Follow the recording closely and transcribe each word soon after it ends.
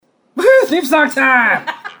theme song time!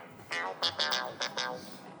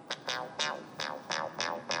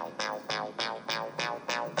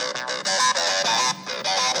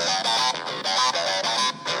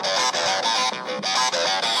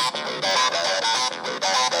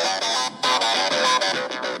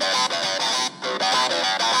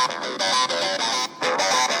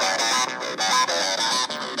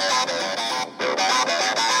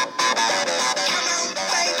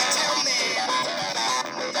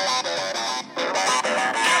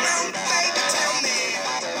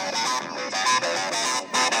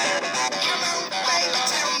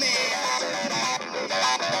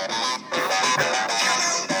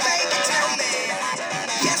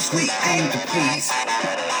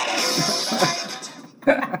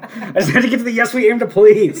 I just had to get to the yes, we aim to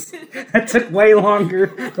please. That took way longer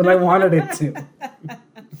than I wanted it to.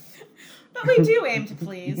 But we do aim to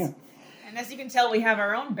please. Yeah. And as you can tell, we have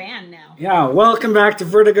our own band now. Yeah, welcome back to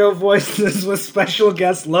Vertigo Voices with special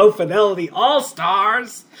guest Low Fidelity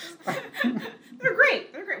All-Stars. They're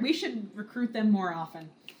great. They're great. We should recruit them more often.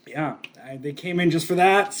 Yeah, they came in just for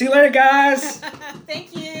that. See you later, guys.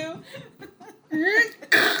 Thank you.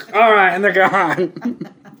 All right, and they're gone.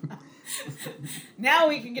 Now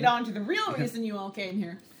we can get on to the real reason you all came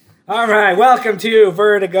here. All right, welcome to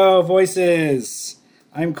Vertigo Voices.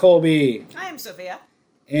 I'm Colby. I'm Sophia.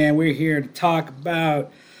 And we're here to talk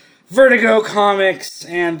about Vertigo comics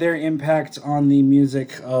and their impact on the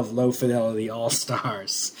music of Low Fidelity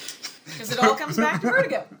All-Stars. Because it all comes back to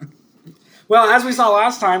Vertigo. Well, as we saw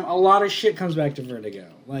last time, a lot of shit comes back to Vertigo.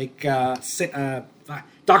 Like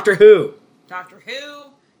Doctor Who. Doctor Who,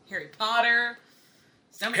 Harry Potter.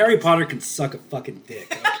 Harry Potter can suck a fucking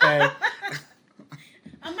dick, okay?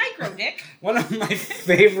 A micro dick. One of my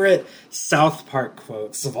favorite South Park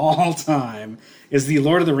quotes of all time is the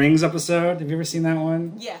Lord of the Rings episode. Have you ever seen that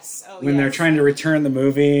one? Yes. Oh, when they're trying to return the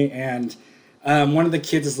movie, and one of the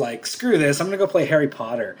kids is like, screw this, I'm going to go play Harry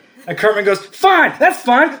Potter. And Cartman goes, fine, that's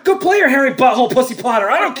fine. Go play your Harry Butthole Pussy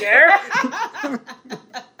Potter. I don't care.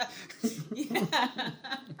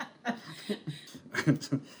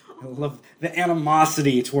 I love the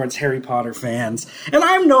animosity towards Harry Potter fans. And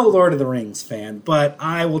I'm no Lord of the Rings fan, but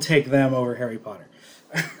I will take them over Harry Potter.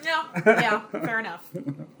 No, yeah, fair enough.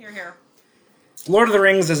 Here. Lord of the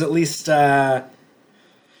Rings is at least, a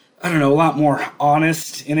lot more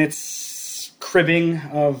honest in its cribbing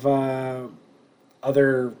of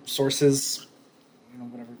other sources.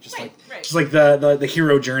 Whatever. Just like the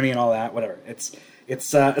hero journey and all that, whatever.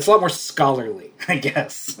 It's a lot more scholarly, I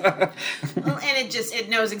guess. Well, and it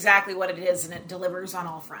knows exactly what it is, and it delivers on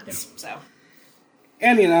all fronts. Yeah. So,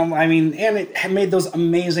 and and it made those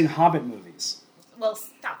amazing Hobbit movies. Well,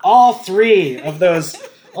 stop. All three of those,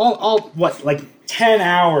 all 10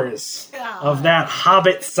 hours of that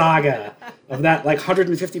Hobbit saga, of that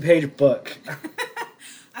 150-page book.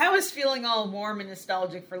 I was feeling all warm and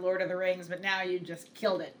nostalgic for Lord of the Rings, but now you just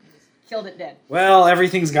killed it. Killed it dead. Well,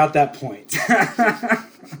 everything's got that point.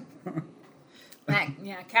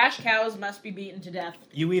 Yeah, cash cows must be beaten to death.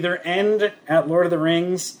 You either end at Lord of the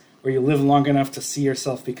Rings, or you live long enough to see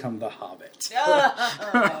yourself become the Hobbit.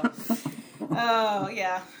 Oh,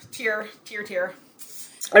 yeah. Tear.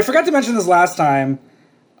 I forgot to mention this last time,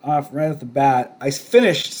 right off the bat. I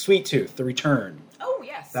finished Sweet Tooth, The Return. Oh,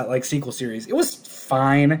 yes. That, sequel series. It was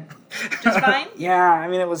fine. Just fine? Yeah,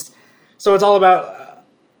 it was... So it's all about...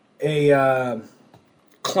 a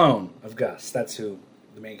clone of Gus. That's who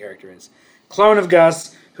the main character is. Clone of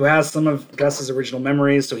Gus, who has some of Gus's original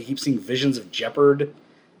memories, so he keeps seeing visions of Jeopard.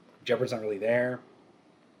 Jeopard's not really there.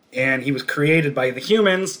 And he was created by the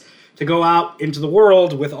humans to go out into the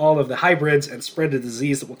world with all of the hybrids and spread a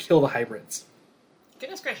disease that will kill the hybrids.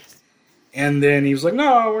 Goodness gracious. And then he was like,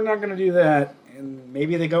 no, we're not going to do that. And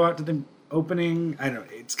maybe they go out to the opening. I don't know.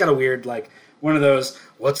 It's got a weird, one of those,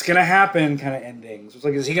 what's going to happen kind of endings. It's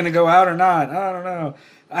is he going to go out or not? I don't know.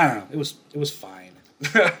 It was fine.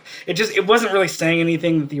 It wasn't really saying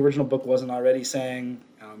anything that the original book wasn't already saying.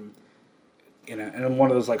 And in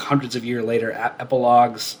one of those hundreds of year later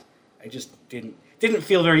epilogues, I just didn't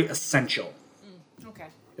feel very essential. Okay.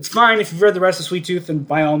 It's fine if you've read the rest of Sweet Tooth, and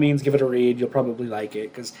by all means give it a read. You'll probably like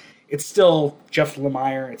it, because it's still Jeff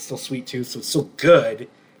Lemire, it's still Sweet Tooth, so it's still good.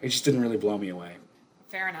 It just didn't really blow me away.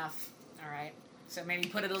 Fair enough. So maybe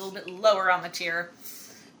put it a little bit lower on the tier.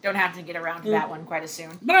 Don't have to get around to that one quite as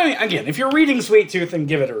soon. But again, if you're reading Sweet Tooth, then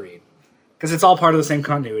give it a read, because it's all part of the same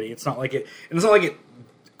continuity. It's not like it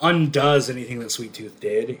undoes anything that Sweet Tooth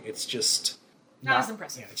did. It's just not as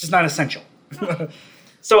impressive. Yeah, it's just not essential. Okay.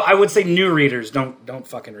 So I would say new readers don't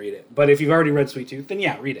fucking read it. But if you've already read Sweet Tooth, then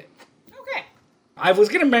yeah, read it. Okay. I was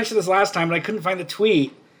going to mention this last time, but I couldn't find the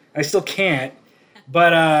tweet. I still can't.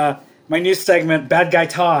 But my new segment, Bad Guy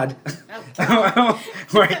Todd,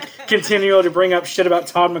 where I continue to bring up shit about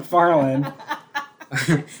Todd McFarlane.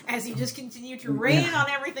 As you just continue to rain on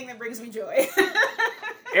everything that brings me joy.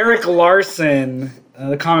 Eric Larson,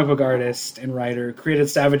 the comic book artist and writer, created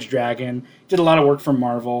Savage Dragon, did a lot of work for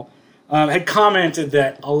Marvel, had commented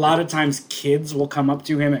that a lot of times kids will come up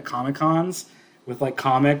to him at Comic-Cons with like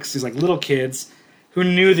comics. He's like little kids who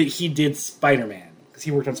knew that he did Spider-Man, because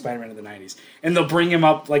he worked on Spider-Man in the 90s. And they'll bring him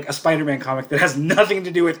up like a Spider-Man comic that has nothing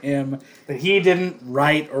to do with him, that he didn't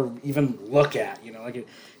write or even look at, like it.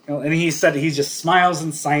 And he said he just smiles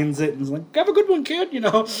and signs it and is like, have a good one, kid,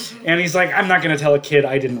 And he's like, I'm not going to tell a kid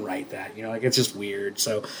I didn't write that, like it's just weird.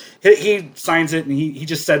 So he signs it, and he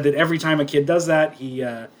just said that every time a kid does that, he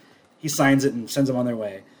signs it and sends them on their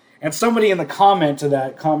way. And somebody in the comment to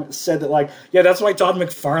that comment said that, like, yeah, that's why Todd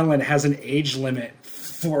McFarlane has an age limit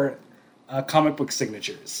for comic book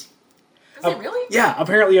signatures. Is it really? Yeah,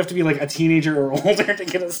 apparently you have to be like a teenager or older to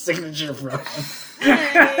get a signature from him.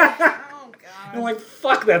 I'm like,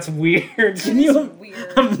 fuck, that's weird. Can you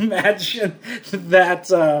imagine that?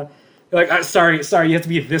 Sorry, you have to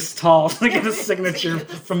be this tall to get a signature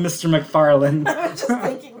from Mr. McFarlane. I was just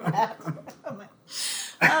thinking that.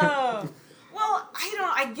 Oh, well,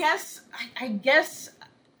 I guess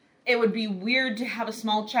it would be weird to have a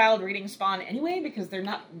small child reading Spawn anyway, because they're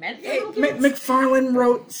not meant for little kids. McFarlane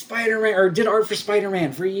wrote Spider-Man, or did art for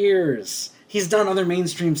Spider-Man for years. He's done other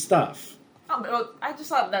mainstream stuff. Oh, but I just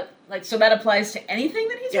thought that, so that applies to anything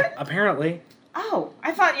that he's written? Yeah, apparently. Oh,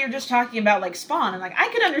 I thought you were just talking about, Spawn, and, I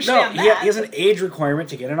could understand that. Yeah, he has an age requirement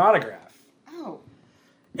to get an autograph. Oh.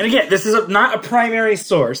 And again, this is not a primary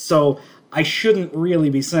source, so I shouldn't really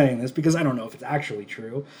be saying this, because I don't know if it's actually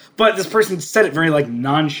true. But this person said it very,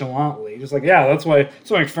 nonchalantly. Just yeah, that's why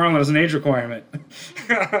McFarlane has an age requirement.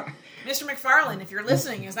 Mr. McFarlane, if you're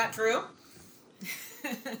listening, is that true?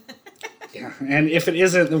 Yeah, and if it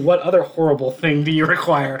isn't, then what other horrible thing do you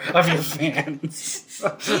require of your fans?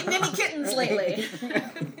 Eating any kittens lately? Do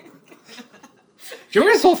you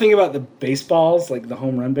remember this whole thing about the baseballs, the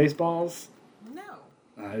home run baseballs? No.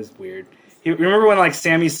 It was weird. Remember when,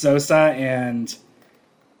 Sammy Sosa and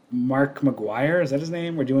Mark McGwire, is that his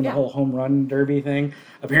name? Were doing the whole home run derby thing?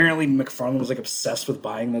 Apparently McFarlane was, obsessed with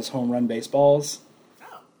buying those home run baseballs.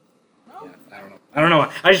 Oh. Yeah, I don't know.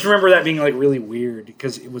 I just remember that being, really weird,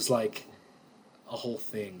 because it was, a whole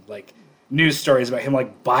thing. News stories about him,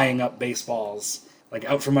 buying up baseballs,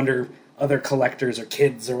 out from under other collectors or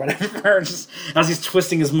kids or whatever, just as he's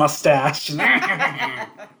twisting his mustache.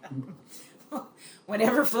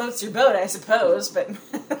 Whatever floats your boat, I suppose, but...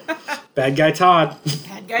 Bad Guy Todd.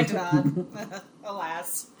 Bad Guy Todd.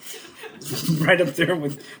 Alas. Right up there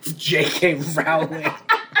with J.K. Rowling.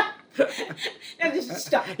 No, just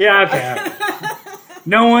stop. Yeah, okay.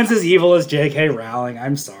 No one's as evil as J.K. Rowling.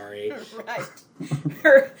 I'm sorry. Right.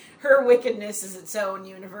 Her wickedness is its own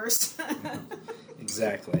universe.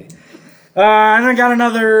 Exactly. And I got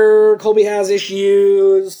another Colby Has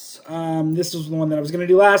Issues. This was the one that I was going to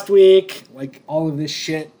do last week. All of this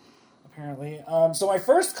shit, apparently. So my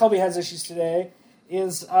first Colby Has Issues today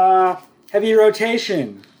is Heavy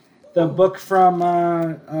Rotation, the book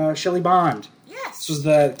from Shelley Bond. Yes. This was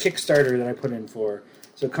the Kickstarter that I put in for.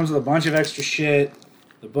 So it comes with a bunch of extra shit,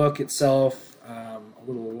 the book itself, a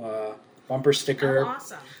little bumper sticker. Oh,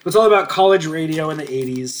 awesome. It's all about college radio in the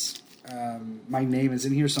 80s. My name is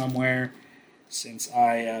in here somewhere, since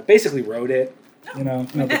I basically wrote it. No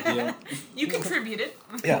big deal. You contributed.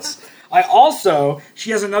 Yes.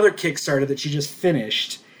 She has another Kickstarter that she just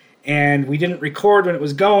finished, and we didn't record when it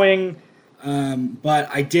was going, but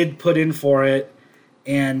I did put in for it,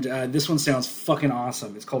 and this one sounds fucking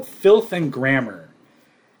awesome. It's called Filth and Grammar,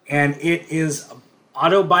 and it is an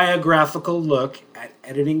autobiographical look at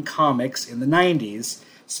editing comics in the 90s,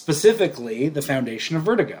 specifically the foundation of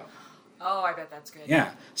Vertigo. Oh, I bet that's good.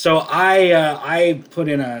 Yeah. So I put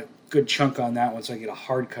in a good chunk on that one, so I get a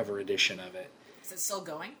hardcover edition of it. Is it still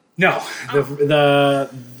going? No. Oh.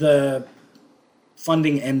 The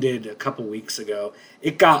funding ended a couple weeks ago.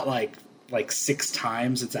 It got like 6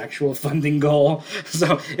 times its actual funding goal.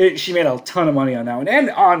 So she made a ton of money on that one,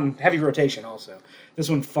 and on Heavy Rotation also. This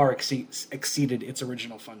one far exceeded its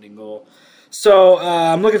original funding goal. So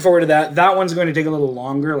I'm looking forward to that. That one's going to take a little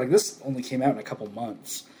longer. This only came out in a couple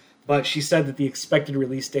months. But she said that the expected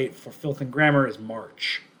release date for Filth and Grammar is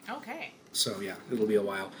March. Okay. So yeah, it'll be a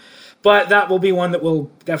while. But that will be one that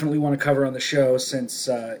we'll definitely want to cover on the show, since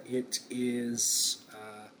it is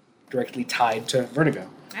directly tied to Vertigo.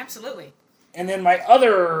 Absolutely. And then my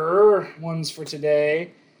other ones for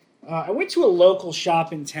today, I went to a local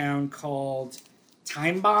shop in town called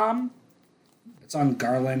Time Bomb. It's on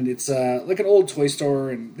Garland. It's like an old toy store,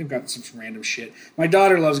 and they've got some random shit. My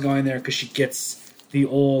daughter loves going there because she gets the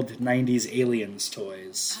old 90s Aliens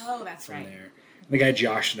toys. Oh, that's from right. there. The guy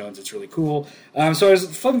Josh owns it's really cool. So I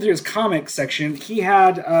was flipping through his comic section. He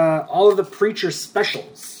had all of the Preacher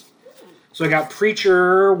specials. So I got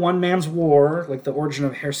Preacher, One Man's War, like the origin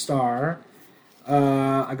of Herr Starr.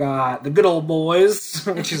 I got The Good Old Boys,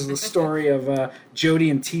 which is the story of Jody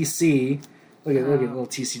and TC. Look at little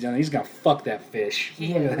TC down there. He's gonna fuck that fish.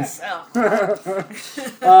 He Look at is. that.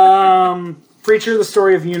 Oh. Preacher, the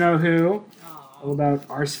story of You-Know-Who. All about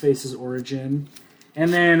Arseface's origin.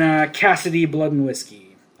 And then Cassidy, Blood and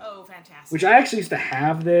Whiskey. Oh, fantastic. Which I actually used to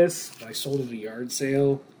have this, but I sold it at a yard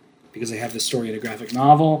sale because I have this story in a graphic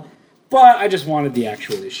novel. But I just wanted the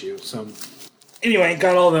actual issue. So anyway,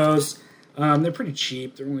 got all those. They're pretty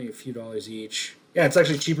cheap. They're only a few dollars each. Yeah, it's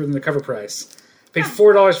actually cheaper than the cover price. Paid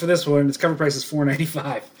 $4 for this one. Its cover price is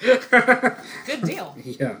 $4.95. Good deal.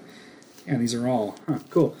 Yeah. Yeah, these are all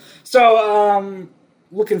cool. So,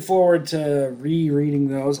 looking forward to rereading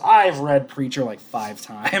those. I've read Preacher like 5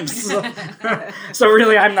 times. So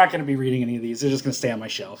really, I'm not going to be reading any of these. They're just going to stay on my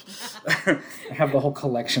shelf. I have the whole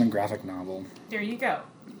collection and graphic novel. There you go.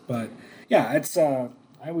 But, yeah, it's I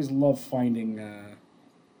always love finding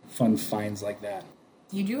fun finds like that.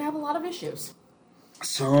 You do have a lot of issues.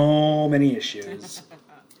 So many issues.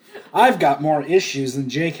 I've got more issues than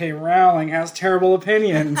J.K. Rowling has terrible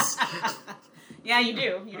opinions. Yeah, you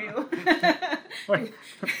do. You do.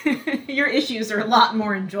 Your issues are a lot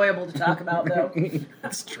more enjoyable to talk about, though.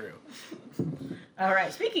 That's true. All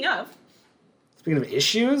right. Speaking of,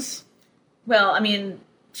 issues? well, I mean,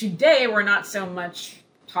 today we're not so much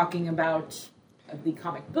talking about the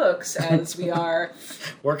comic books as we are...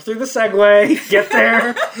 Work through the segue. Get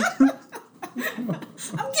there. I'm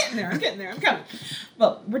getting there. I'm coming.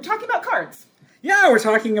 Well, we're talking about cards. Yeah, we're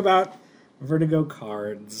talking about Vertigo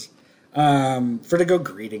cards. Vertigo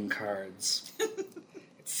greeting cards. It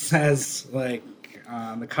says, like,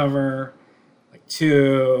 on the cover, like,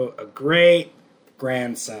 to a great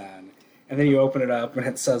grandson. And then you open it up and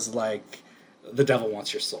it says, like, the devil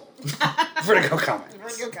wants your soul. Vertigo Comics.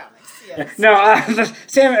 Vertigo Comics, yes. No,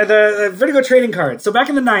 the Vertigo trading cards. So back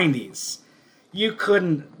in the 90s, you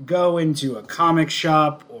couldn't go into a comic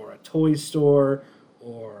shop or a toy store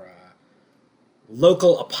or a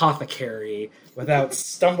local apothecary without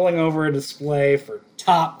stumbling over a display for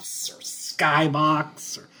Topps or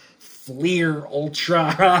Skybox or Fleer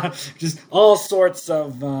Ultra, just all sorts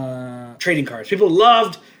of trading cards. People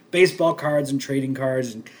loved baseball cards and trading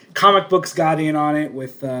cards, and comic books got in on it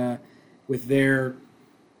with their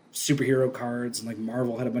superhero cards, and like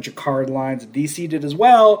Marvel had a bunch of card lines, and DC did as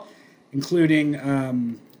well, including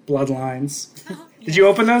Bloodlines. Oh, yes. Did you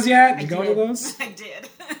open those yet? Did you go did. into those? I did.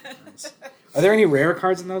 Nice. Are there any rare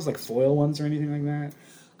cards in those, like foil ones or anything like that?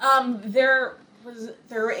 There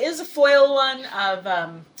is a foil one of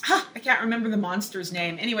I can't remember the monster's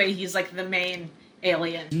name. Anyway, he's like the main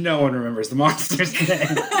alien. No one remembers the monster's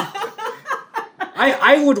name.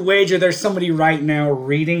 I would wager there's somebody right now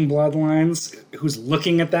reading Bloodlines who's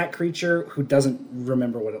looking at that creature who doesn't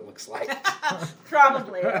remember what it looks like.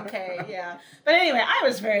 Probably. Okay, yeah. But anyway, I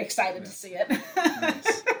was very excited to see it.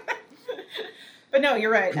 Nice. But no,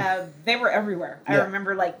 you're right. They were everywhere. I Yeah.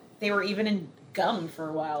 remember, like, they were even in gum for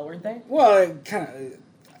a while, weren't they? Well, kind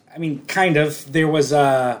of. There was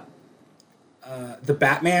the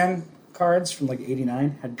Batman cards from like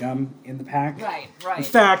 '89 had gum in the pack. Right. In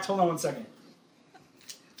fact, hold on one second.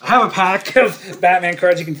 I have a pack of Batman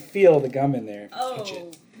cards. You can feel the gum in there. Touch Oh,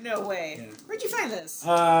 it. no way. Yeah. Where'd you find this?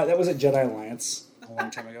 That was at Jedi Alliance a long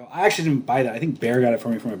time ago. I actually didn't buy that. I think Bear got it for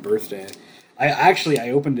me for my birthday. I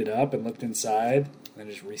opened it up and looked inside and then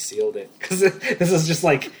just resealed it because this is just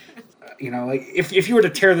like, like if you were to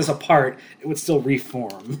tear this apart, it would still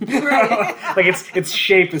reform. Right. Like its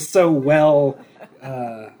shape is so well,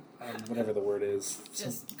 whatever the word is.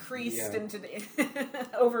 Just creased yeah. into the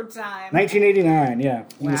over time. 1989, yeah.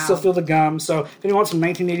 You Wow. can still feel the gum. So if anyone wants some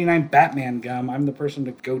 1989 Batman gum, I'm the person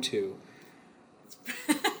to go to.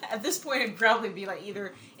 At this point, it'd probably be like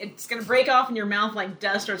either it's going to break off in your mouth like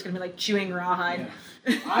dust or it's going to be like chewing rawhide.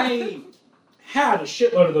 Yeah. I had a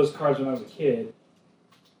shitload of those cards when I was a kid.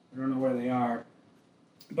 I don't know where they are.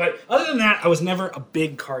 But other than that, I was never a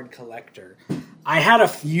big card collector. I had a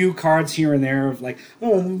few cards here and there of like,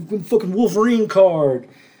 fucking Wolverine card.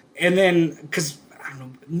 And then, because, I don't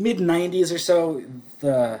know, mid-90s or so,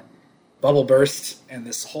 the bubble burst and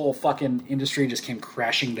this whole fucking industry just came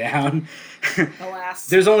crashing down. Alas.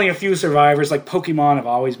 There's only a few survivors. Like Pokemon have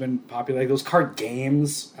always been popular. Like those card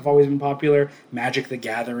games have always been popular. Magic the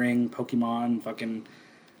Gathering, Pokemon,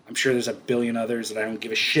 I'm sure there's a billion others that I don't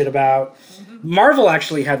give a shit about. Marvel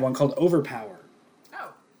actually had one called Overpower.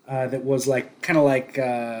 Oh. That was like kind of like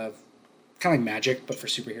Magic, but for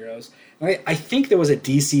superheroes. And I think there was a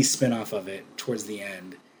DC spin-off of it towards the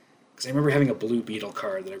end. Because I remember having a Blue Beetle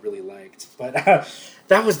card that I really liked. But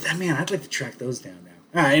that was... Man, I'd like to track those down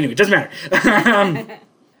now. Anyway, it doesn't matter.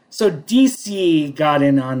 So DC got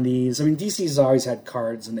in on these. I mean, DC's always had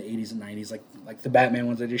cards in the 80s and 90s, like the Batman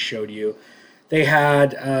ones I just showed you. They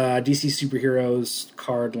had DC Superheroes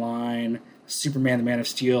card line, Superman, the Man of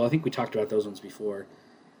Steel. I think we talked about those ones before.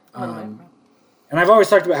 And I've always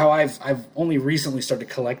talked about how I've only recently started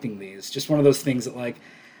collecting these. Just one of those things that, like,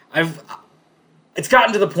 it's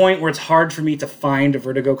gotten to the point where it's hard for me to find a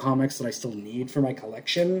Vertigo comics that I still need for my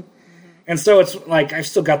collection. And so it's like I've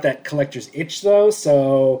still got that collector's itch, though.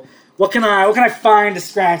 So what can I find to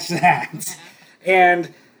scratch that?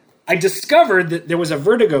 And I discovered that there was a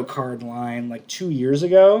Vertigo card line like 2 years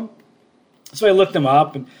ago. So I looked them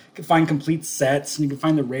up and could find complete sets, and you could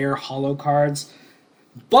find the rare holo cards.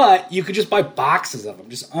 But you could just buy boxes of them,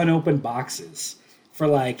 just unopened boxes, for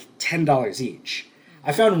like $10 each.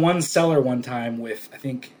 I found one seller one time with I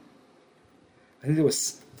think it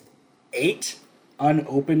was 8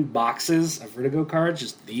 unopened boxes of Vertigo cards,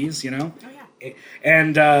 just these, you know? Oh, yeah.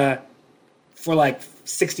 And for like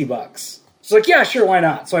 $60. So like, yeah, sure, why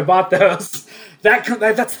not? So I bought those.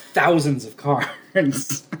 That's thousands of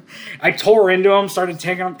cards. I tore into them, started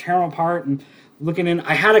tearing them apart and looking in.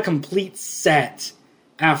 I had a complete set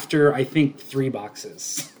after, I think, 3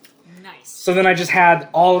 boxes. Nice. So then I just had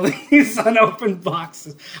all of these unopened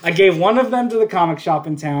boxes. I gave one of them to the comic shop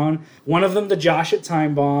in town, one of them to Josh at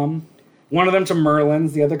Time Bomb, one of them to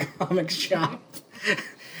Merlin's, the other comic shop.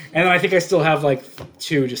 And then I think I still have like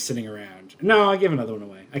 2 just sitting around. No, I gave another one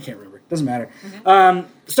away. I can't remember. Doesn't matter.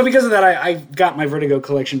 So because of that, I got my Vertigo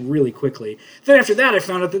collection really quickly. Then after that, I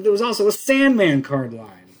found out that there was also a Sandman card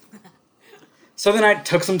line. So then I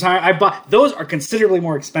took some time. I bought... Those are considerably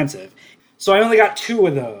more expensive. So I only got 2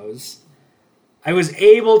 of those. I was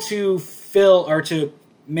able to to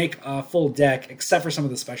make a full deck, except for some of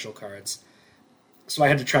the special cards. So I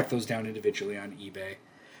had to track those down individually on eBay.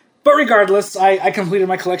 But regardless, I completed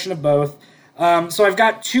my collection of both. So I've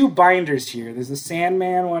got 2 binders here. There's the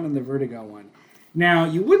Sandman one and the Vertigo one. Now,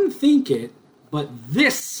 you wouldn't think it, but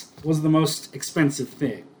this was the most expensive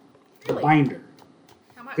thing. Really? The binder.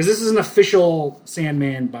 How much? Because this is an official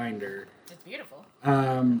Sandman binder. It's beautiful.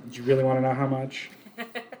 Do you really want to know how much?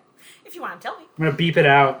 If you want to tell me. I'm going to beep it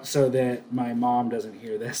out so that my mom doesn't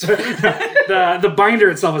hear this. the binder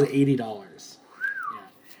itself was $80. Yeah.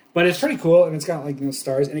 But it's pretty cool, and it's got like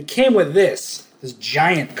stars. And it came with this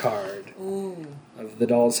giant card of the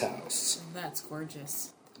Doll's House. That's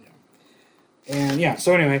gorgeous. Yeah. And yeah,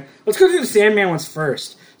 so anyway, let's go through the Sandman ones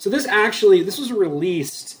first. So this was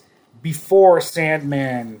released before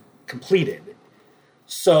Sandman completed.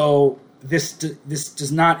 So this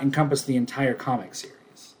does not encompass the entire comic series.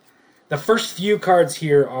 The first few cards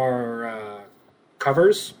here are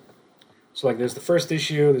covers. So like there's the first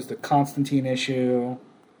issue, there's the Constantine issue,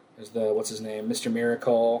 there's the, what's his name, Mr.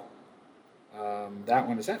 Miracle. That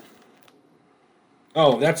one, is that?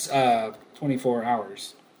 Oh, that's 24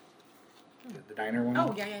 Hours. The diner one.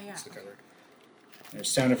 Oh, yeah. That's the cover. There's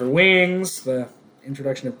Sound of Her Wings, the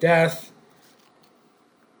Introduction of Death.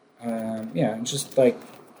 It's just like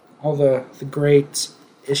all the great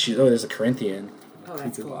issues. Oh, there's a Corinthian. Oh,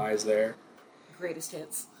 that's cool. Eyes there. Greatest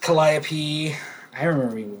hits. Calliope. I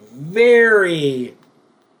remember being very,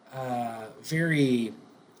 very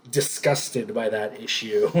disgusted by that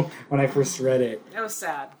issue when I first read it. That was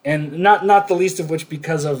sad. And not the least of which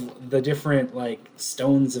because of the different like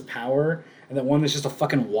stones of power, and that one that's just a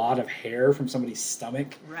fucking wad of hair from somebody's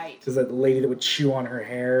stomach. Right. Because that lady that would chew on her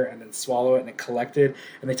hair and then swallow it and it collected.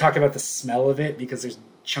 And they talk about the smell of it because there's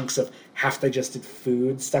chunks of half-digested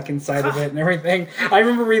food stuck inside of it and everything. I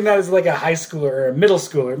remember reading that as like a high schooler or a middle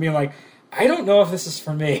schooler, being like, I don't know if this is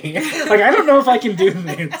for me. Like, I don't know if I can do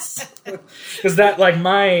this. Because that, like,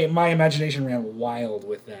 my imagination ran wild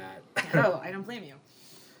with that. Oh, I don't blame you.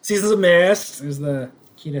 Seasons of Mist. There's the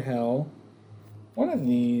Key to Hell. One of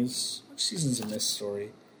these... Which Seasons of Mist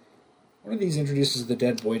story? One of these introduces the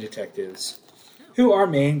Dead Boy Detectives, who are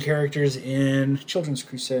main characters in Children's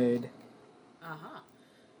Crusade.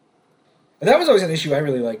 That was always an issue I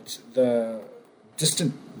really liked. The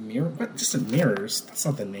Distant Mirror? What? Distant Mirrors? That's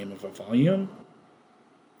not the name of a volume.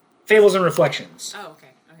 Fables and Reflections. Oh, okay.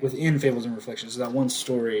 Within Fables and Reflections is that one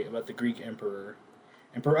story about the Greek Emperor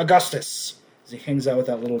Augustus, as he hangs out with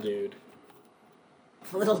that little dude.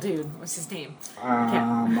 Little dude. What's his name?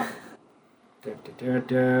 Upon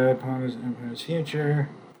his Emperor's future.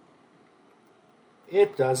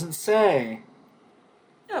 It doesn't say.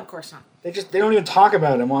 No, of course not. They don't even talk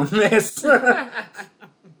about him on this.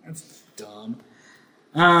 That's dumb.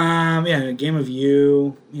 Yeah, Game of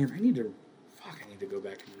You. Man, I need to go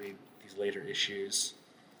back and read these later issues.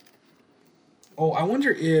 Oh, I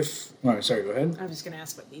wonder if... Oh, sorry, go ahead. I'm just going to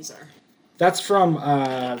ask what these are. That's from,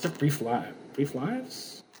 is it Brief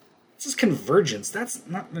Lives? This is Convergence. That's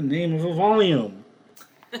not the name of a volume.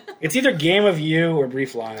 It's either Game of You or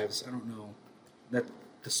Brief Lives. I don't know. That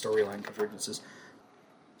the storyline convergences.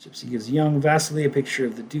 Gypsy gives young Vasily a picture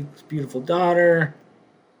of the Duke's beautiful daughter.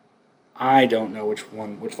 I don't know which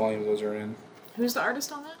volume those are in. Who's the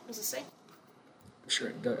artist on that? Does it say?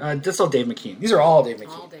 Sure. That's all Dave McKean. These are all Dave McKean.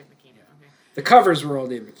 All Dave McKean. Yeah. Okay. The covers were all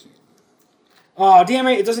Dave McKean. Oh, damn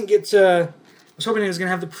it. It doesn't get to... I was hoping it was going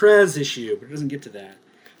to have the Prez issue, but it doesn't get to that.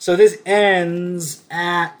 So this ends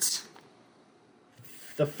at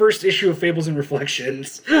the first issue of Fables and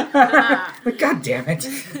Reflections. God damn it.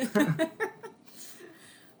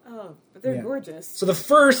 Oh, but they're gorgeous. So the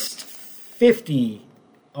first 50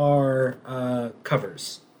 are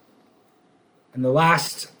covers. And the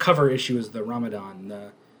last cover issue is the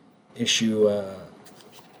Ramadan issue,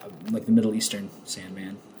 like the Middle Eastern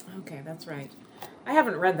Sandman. Okay, that's right. I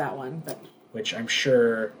haven't read that one, but... Which I'm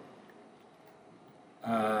sure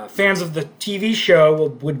fans of the TV show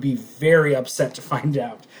would be very upset to find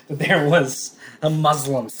out that there was a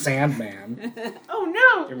Muslim Sandman. Oh,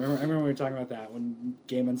 no! I remember we were talking about that when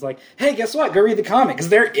Gaiman's like, hey, guess what? Go read the comic, because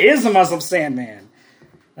there is a Muslim Sandman.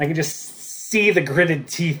 I can just see the gritted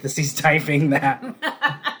teeth as he's typing that.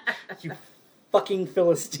 You fucking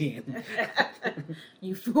Philistine.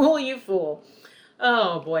 You fool, you fool.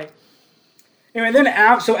 Oh, boy. Anyway,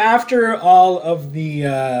 then so after all of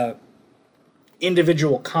the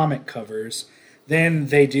individual comic covers, then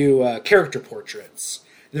they do character portraits.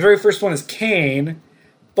 The very first one is Kane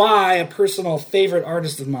by a personal favorite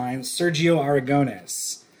artist of mine, Sergio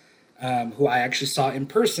Aragones, who I actually saw in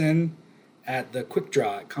person at the Quick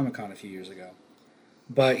Draw at Comic-Con a few years ago.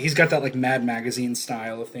 But he's got that like Mad Magazine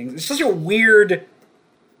style of things. It's such a weird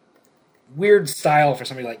style for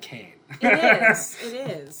somebody like Kane. It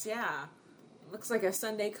is, yeah. Looks like a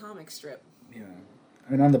Sunday comic strip. Yeah.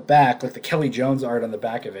 I mean, on the back, like the Kelly Jones art on the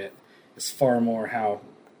back of it is far more how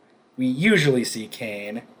we usually see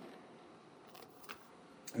Kane.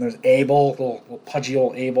 And there's Abel, little pudgy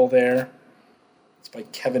old Abel there. It's by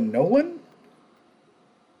Kevin Nolan.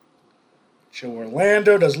 Joe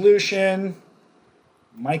Orlando does Lucian.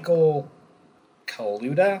 Michael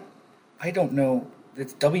Kaluta. I don't know.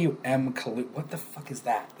 It's W.M. Kaluta. What the fuck is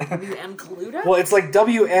that? W.M. Kaluta? Well, it's like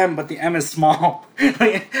W.M., but the M is small. Is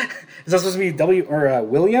that supposed to be W or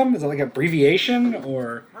William? Is it like an abbreviation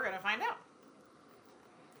or? We're gonna find out.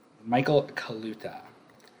 Michael Kaluta,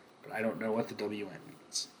 but I don't know what the W.M.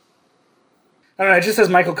 means. I don't know. It just says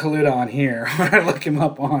Michael Kaluta on here. When I look him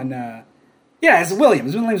up on, yeah, it's William.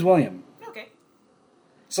 His middle name's William. Okay.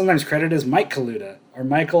 Sometimes credited as Mike Kaluta or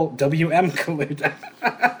Michael W.M. Kaluta.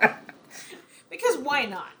 Because why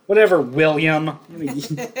not? Whatever, William.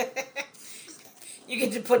 You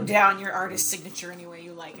get to put down your artist's signature any way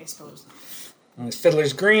you like, I suppose. It's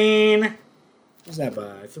Fiddler's Green. Who's that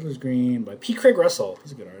by? Fiddler's Green by P. Craig Russell.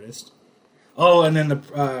 He's a good artist. Oh, and then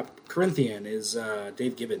the Corinthian is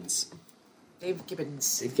Dave Gibbons. Dave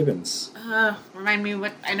Gibbons. Dave Gibbons. Remind me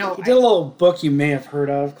what I know. He did a little book you may have heard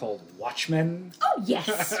of called Watchmen. Oh,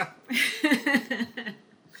 yes.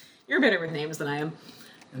 You're better with names than I am.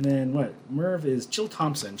 And then what? Merv is Jill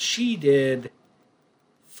Thompson. She did...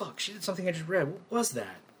 Fuck, she did something I just read. What was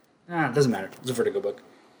that? It doesn't matter. It was a Vertigo book.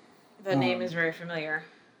 The name is very familiar.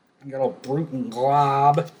 You got old Brute and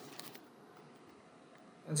Glob.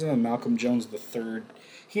 That's Malcolm Jones III.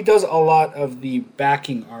 He does a lot of the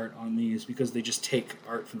backing art on these because they just take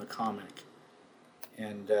art from the comic.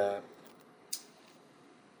 And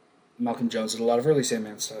Malcolm Jones did a lot of early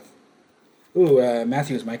Sandman stuff. Ooh,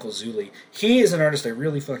 Matthew is Michael Zulli. He is an artist I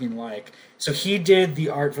really fucking like. So he did the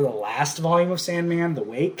art for the last volume of Sandman, The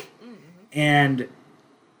Wake. Mm-hmm. And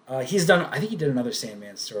he's done, I think he did another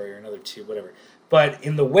Sandman story or another two, whatever. But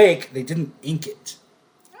in The Wake, they didn't ink it.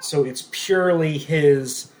 So it's purely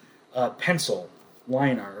his pencil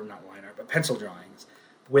line art, or not line art, but pencil drawings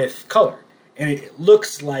with color. And it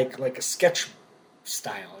looks like a sketch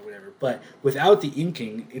style or whatever, but without the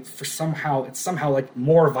inking, it's somehow like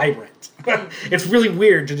more vibrant. It's really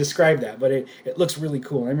weird to describe that, but it looks really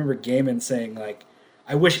cool. I remember Gaiman saying, like,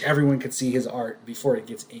 I wish everyone could see his art before it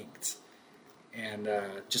gets inked. And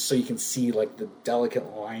just so you can see like the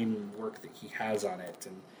delicate line work that he has on it.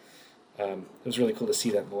 And it was really cool to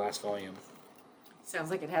see that in the last volume.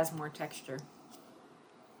 Sounds like it has more texture.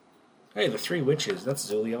 Hey, the Three Witches. That's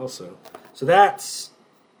Zuli also. So that's...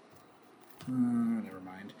 never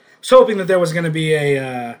mind. I was hoping that there was going to be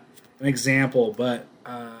an example, but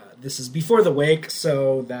this is before the Wake,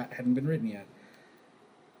 so that hadn't been written yet.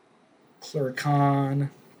 Cluracan.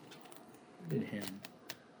 Who did him?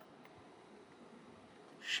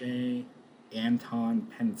 Shay Anton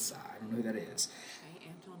Pensa. I don't know who that is. Shay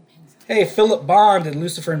Anton Pensa. Hey, Philip Bond and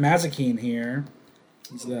Lucifer and Mazikeen here.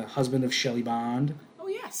 He's the husband of Shelley Bond. Oh,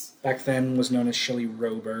 yes. Back then was known as Shelley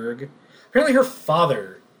Roberg. Apparently her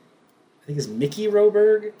father, I think is Mickey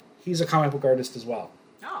Roberg. He's a comic book artist as well.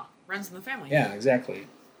 Oh, runs in the family. Yeah, exactly.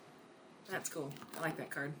 That's cool. I like that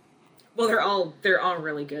card. Well, they're all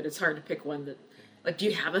really good. It's hard to pick one that... Like, do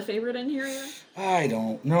you have a favorite in here even? I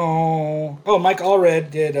don't know. Oh, Mike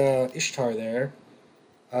Allred did Ishtar there.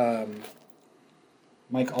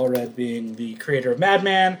 Mike Allred being the creator of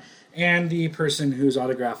Madman and the person whose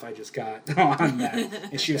autograph I just got on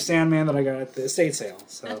that issue of Sandman that I got at the estate sale.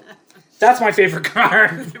 So that's my favorite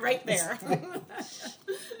card. Right there.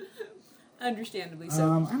 Understandably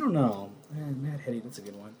so. I don't know. Mad Hetty, that's a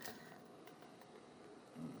good one.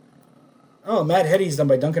 Mad Hetty's done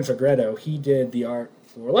by Duncan Fagretto. He did the art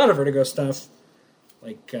for a lot of Vertigo stuff.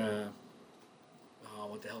 Like,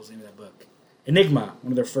 what the hell's the name of that book? Enigma,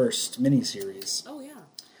 one of their first miniseries. Oh, yeah.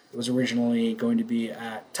 It was originally going to be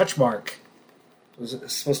at Touchmark. It was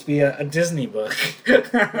supposed to be a Disney book.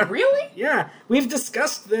 Really? Yeah, we've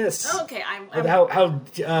discussed this. Oh, okay. I'm How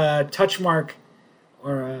Touchmark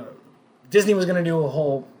or Disney was going to do a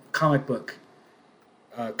whole comic book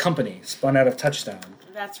company spun out of Touchstone.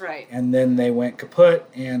 That's right. And then they went kaput,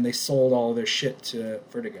 and they sold all their shit to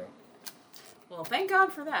Vertigo. Well, thank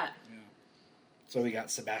God for that. Yeah. So we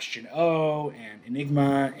got Sebastian O, and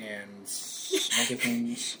Enigma, and some other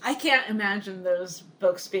things. I can't imagine those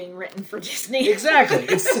books being written for Disney. Exactly.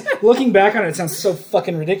 Looking back on it, it sounds so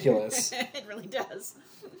fucking ridiculous. It really does.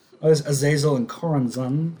 Oh, there's Azazel and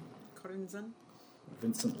Corazon. Corazon?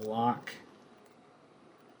 Vincent Locke.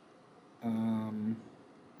 And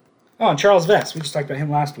Charles Vess. We just talked about him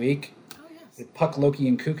last week. Oh, yes. With Puck, Loki,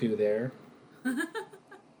 and Cuckoo there. I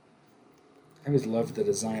always loved the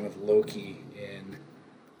design of Loki in...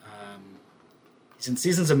 he's in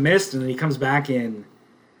Seasons of Mist, and then he comes back in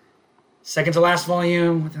second to last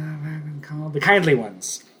volume. What the fuck called? The Kindly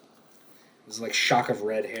Ones. This is like shock of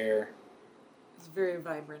red hair. It's very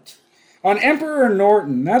vibrant. On Emperor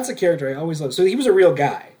Norton, that's a character I always loved. So he was a real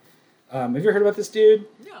guy. Have you heard about this dude?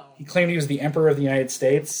 No. He claimed he was the Emperor of the United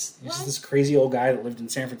States. He was What? this crazy old guy that lived in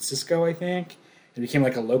San Francisco, I think. And became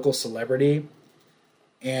like a local celebrity.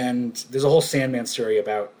 And there's a whole Sandman story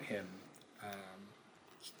about him.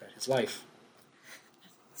 About his life.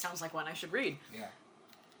 Sounds like one I should read. Yeah.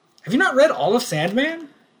 Have you not read all of Sandman?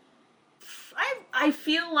 I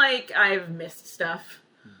feel like I've missed stuff.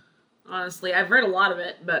 Honestly, I've read a lot of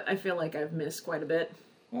it, but I feel like I've missed quite a bit.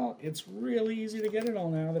 Well, it's really easy to get it all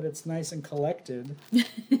now that it's nice and collected.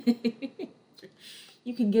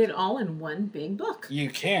 You can get it all in one big book. You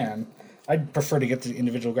can. I'd prefer to get the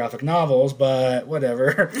individual graphic novels, but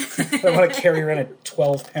whatever. I don't want to carry around a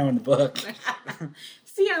 12-pound book.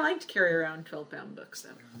 See, I like to carry around 12-pound books,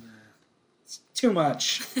 though. It's too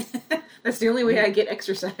much. That's the only way I get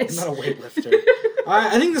exercise. I'm not a weightlifter.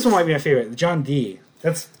 I think this one might be my favorite. John D.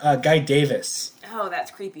 That's Guy Davis. Oh,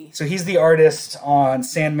 that's creepy. So he's the artist on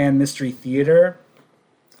Sandman Mystery Theater.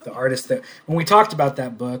 The artist that... When we talked about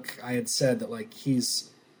that book, I had said that, like, he's...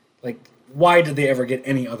 Like, why did they ever get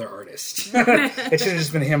any other artist? It should have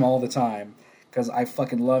just been him all the time. Because I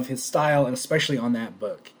fucking love his style, and especially on that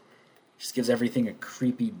book. Just gives everything a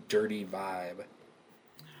creepy, dirty vibe.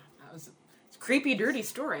 That was a creepy, dirty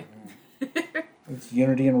story. It's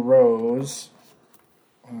Unity and Rose.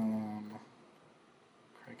 Craig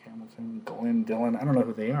Hamilton, Glenn Dillon. I don't know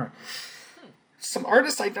who they are. Some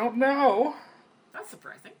artists I don't know. That's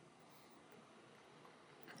surprising.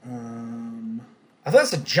 I thought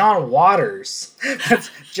it was John Waters.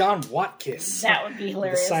 That's John Watkiss. That would be The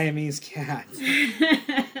hilarious. Siamese cat.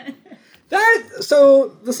 So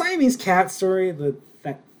the Siamese cat story,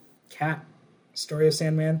 that cat story of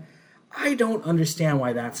Sandman, I don't understand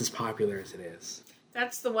why that's as popular as it is.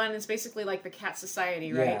 That's the one. It's basically like the Cat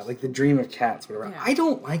Society, right? Yeah, like the Dream of Cats, whatever. Yeah. I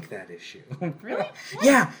don't like that issue. Really?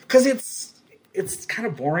 Yeah, because it's kind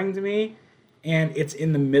of boring to me, and it's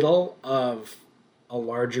in the middle of a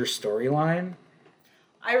larger storyline.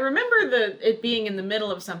 I remember it being in the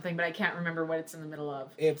middle of something, but I can't remember what it's in the middle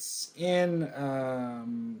of. It's in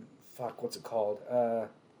what's it called? The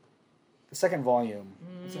second volume.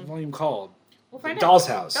 What's that volume called? We'll find out. Doll's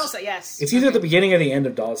House. Doll's House, yes. It's either the beginning or the end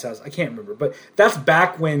of Doll's House. I can't remember, but that's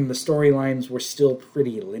back when the storylines were still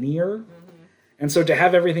pretty linear, And so to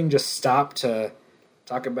have everything just stop to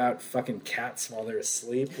talk about fucking cats while they're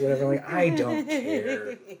asleep, whatever, like, I don't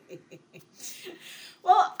care.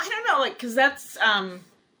 Well, I don't know, like, because that's,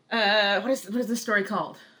 what is the story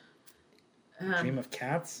called? Dream of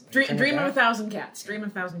Cats? Dream of a Thousand Cats. Dream of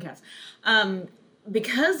a Thousand Cats.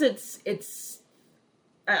 Because it's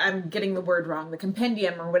I'm getting the word wrong. The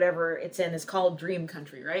compendium or whatever it's in is called Dream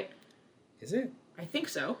Country, right? Is it? I think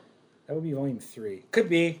so. That would be volume 3. Could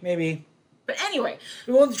be, maybe. But anyway.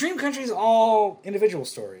 Well, the Dream Country is all individual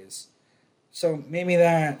stories. So maybe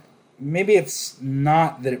it's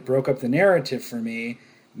not that it broke up the narrative for me.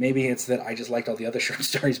 Maybe it's that I just liked all the other short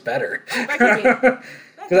stories better. That could be.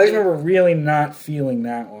 Because I remember really not feeling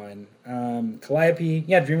that one. Calliope,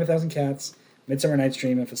 yeah, Dream of a Thousand Cats, Midsummer Night's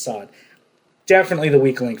Dream, and Facade. Definitely the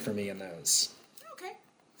weak link for me in those. Okay.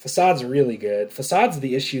 Facade's really good. Facade's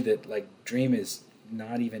the issue that, like, Dream is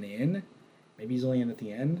not even in. Maybe he's only in at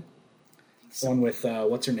the end. It's the one with,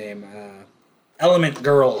 what's her name? Element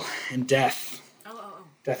Girl and Death. Oh.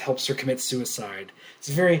 Death helps her commit suicide. It's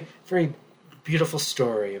a very, very beautiful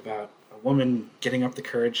story about a woman getting up the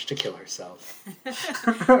courage to kill herself.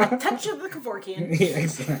 A touch of the Kevorkian. Yeah,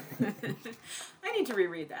 exactly. I need to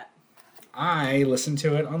reread that. I listened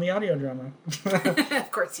to it on the audio drama.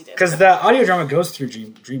 Of course you did. Because the audio drama goes through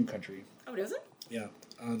Dream Country. Oh, does it? Yeah.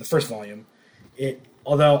 The first volume.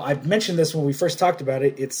 Although I mentioned this when we first talked about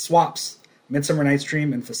it, it swaps Midsummer Night's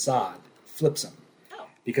Dream and Facade. Flips them. Oh.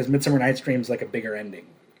 Because Midsummer Night's Dream is like a bigger ending.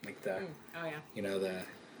 Like the, Oh, yeah. you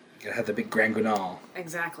gotta have the big Grand Guignol.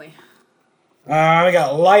 Exactly. We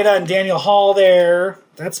got Lyda and Daniel Hall there.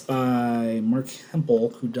 That's by Mark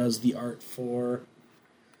Hempel, who does the art for...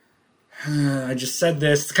 I just said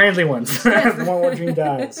this. The Kindly Ones. The One Where Dream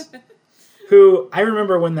Dies. Who, I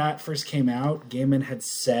remember when that first came out, Gaiman had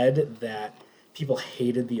said that people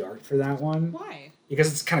hated the art for that one. Why?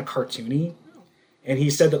 Because it's kind of cartoony. Oh. And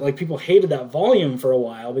he said that, like, people hated that volume for a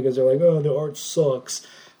while because they're like, oh, the art sucks.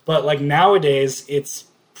 But, like, nowadays, it's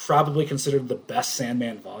probably considered the best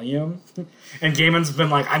Sandman volume. And Gaiman's been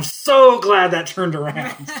like, I'm so glad that turned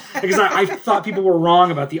around. Because I thought people were wrong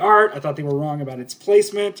about the art. I thought they were wrong about its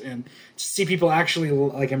placement. And to see people actually,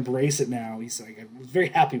 like, embrace it now, he's like, I'm very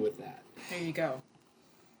happy with that. There you go.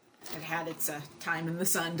 It had its time in the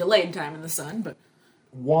sun, delayed time in the sun, but...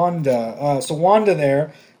 Wanda. So Wanda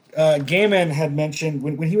there, Gaiman had mentioned,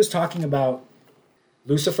 when he was talking about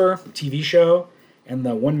Lucifer, the TV show, and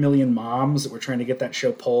the 1 Million Moms that were trying to get that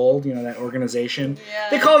show pulled, that organization. Yeah.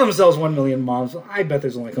 They call themselves 1 Million Moms. I bet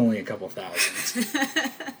there's only a couple thousand.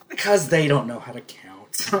 Because they don't know how to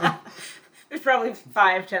count. There's probably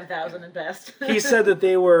 5,000-10,000 at best. He said that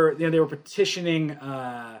they were petitioning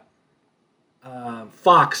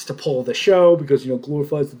Fox to pull the show because,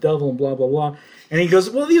 glorifies the devil and blah, blah, blah. And he goes,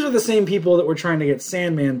 well, these are the same people that were trying to get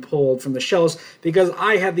Sandman pulled from the shelves because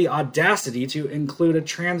I had the audacity to include a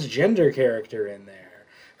transgender character in there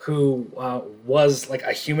who was like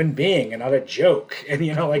a human being and not a joke. And,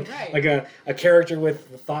 right. like a character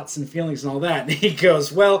with thoughts and feelings and all that. And he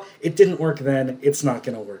goes, well, it didn't work then. It's not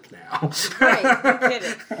going to work now. Right. No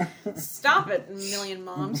kidding. Stop it, Million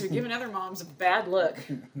Moms. You're giving other moms a bad look.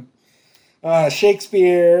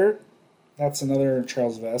 Shakespeare. That's another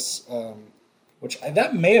Charles Vess.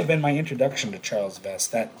 That may have been my introduction to Charles Vess,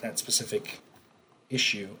 that specific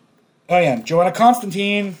issue. Oh, yeah, Joanna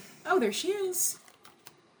Constantine. Oh, there she is.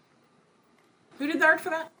 Who did the art for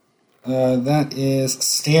that? That is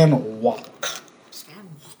Stan Walk. Stan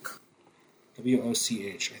Walk.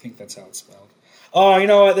 W-O-C-H. I think that's how it's spelled. Oh, you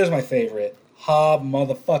know what? There's my favorite. Hob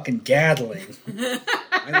motherfucking Gadling.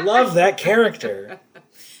 I love that character.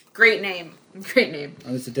 Great name. Great name.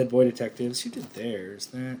 Oh, it's the Dead Boy Detectives. Who did theirs?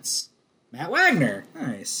 That's Matt Wagner.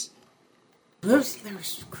 Nice. Those were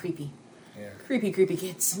creepy. Yeah. Creepy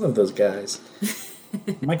kids. I love those guys.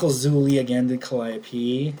 Michael Zulli again did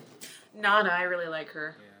Calliope. Nana, I really like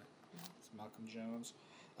her. Yeah. It's Malcolm Jones.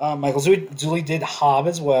 Michael Zulli did Hob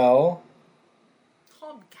as well.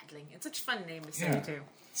 Hob Gadling. It's such a fun name to say, too.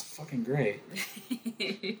 It's fucking great.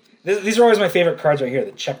 These are always my favorite cards right here,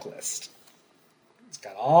 the checklist. It's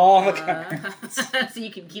got all the cards. So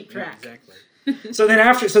you can keep track. Yeah,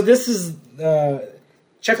 exactly. So this is,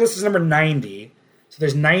 checklist is number 90. So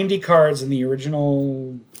there's 90 cards in the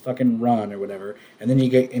original fucking run or whatever. And then you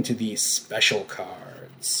get into the special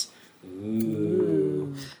cards.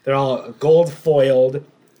 Ooh. They're all gold foiled.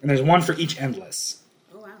 And there's one for each endless.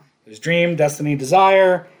 Oh, wow. There's Dream, Destiny,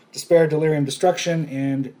 Desire, Despair, Delirium, Destruction,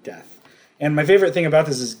 and Death. And my favorite thing about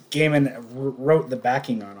this is Gaiman wrote the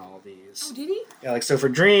backing on all these. Oh, did he? Yeah, so for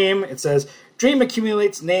Dream, it says, Dream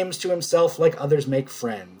accumulates names to himself like others make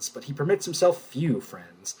friends, but he permits himself few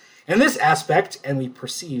friends. In this aspect, and we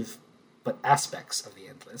perceive but aspects of the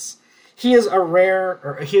endless. He is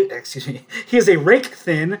he is a rake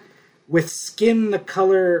thin with skin the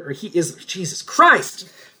color, or he is, Jesus Christ!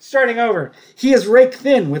 Starting over. He is rake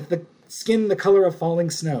thin with the skin the color of falling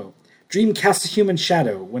snow. Dream casts a human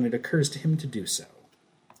shadow when it occurs to him to do so.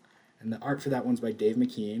 And the art for that one's by Dave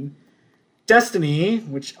McKean. Destiny,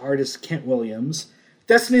 which artist Kent Williams.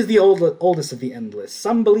 Destiny is the oldest of the endless.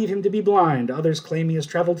 Some believe him to be blind. Others claim he has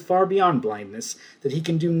traveled far beyond blindness, that he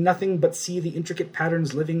can do nothing but see the intricate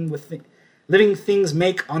patterns living things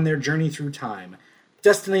make on their journey through time.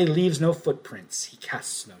 Destiny leaves no footprints. He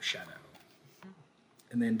casts no shadow.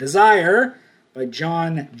 And then Desire by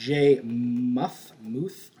John J. Muth.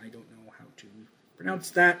 I don't know how to pronounce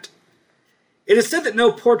that. It is said that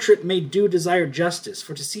no portrait may do Desire justice,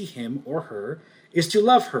 for to see him or her is to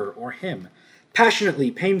love her or him,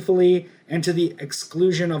 passionately, painfully, and to the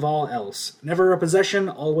exclusion of all else. Never a possession,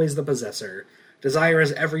 always the possessor. Desire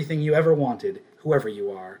is everything you ever wanted, whoever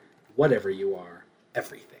you are, whatever you are,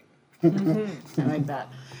 everything. I like that.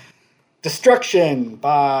 Destruction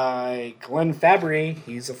by Glenn Fabry.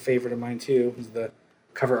 He's a favorite of mine too. He's the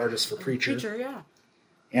cover artist for Preacher. Preacher, yeah.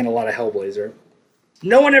 And a lot of Hellblazer.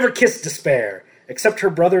 No one ever kissed Despair, except her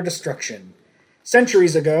brother Destruction.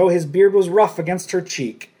 Centuries ago, his beard was rough against her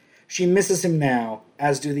cheek. She misses him now,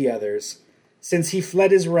 as do the others. Since he fled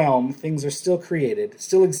his realm, things are still created,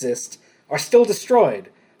 still exist, are still destroyed,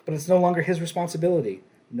 but it's no longer his responsibility,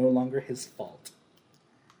 no longer his fault.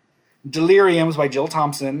 Deliriums by Jill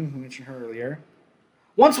Thompson, we mentioned her earlier.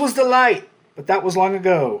 Once was Delight, but that was long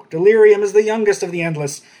ago. Delirium is the youngest of the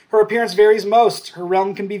endless. Her appearance varies most. Her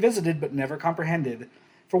realm can be visited, but never comprehended.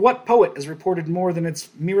 For what poet has reported more than its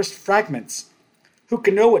merest fragments? Who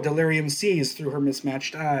can know what Delirium sees through her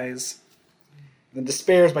mismatched eyes? The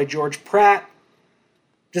Despairs by George Pratt.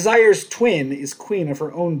 Desire's twin is queen of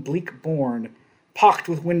her own bleak bourne, pocked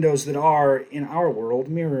with windows that are, in our world,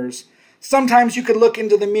 mirrors. Sometimes you could look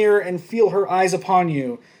into the mirror and feel her eyes upon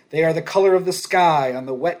you. They are the color of the sky on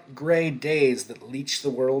the wet, gray days that leach the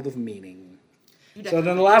world of meaning. So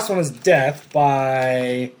then the last one is Death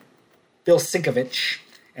by Bill Sienkiewicz,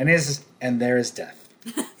 and there is death.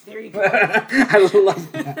 There you go. I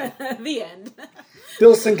love that. The end.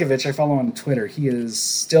 Bill Sienkiewicz, I follow on Twitter. He is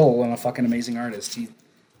still a fucking amazing artist. He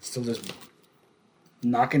still just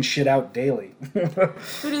knocking shit out daily.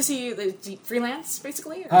 Who does he freelance,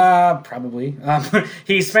 basically? Probably.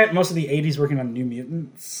 He spent most of the 80s working on New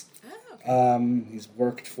Mutants. Oh, okay. He's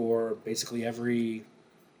worked for basically every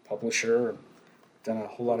publisher, done a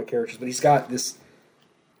whole lot of characters, but he's got this,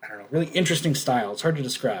 I don't know, really interesting style. It's hard to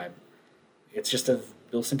describe. It's just a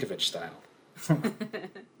Bill Sienkiewicz style.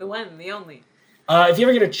 The one, the only. If you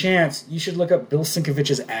ever get a chance, you should look up Bill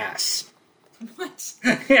Sienkiewicz's ass. What?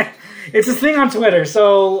 Yeah, it's a thing on Twitter.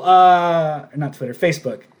 So, not Twitter,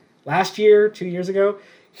 Facebook. Last year, 2 years ago,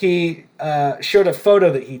 he showed a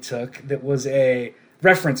photo that he took that was a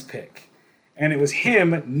reference pic. And it was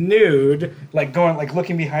him nude,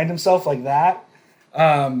 looking behind himself like that.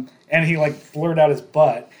 And he blurred out his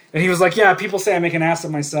butt. And he was like, yeah, people say I make an ass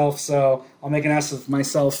of myself, so I'll make an ass of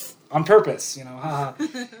myself on purpose, haha.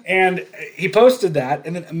 And he posted that,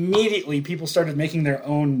 and then immediately people started making their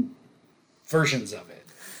own versions of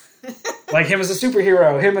it. Like him as a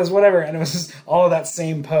superhero, him as whatever, and it was just all of that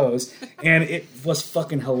same pose. And it was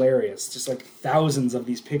fucking hilarious. Just thousands of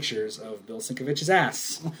these pictures of Bill Sienkiewicz's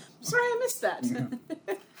ass. Sorry, I missed that.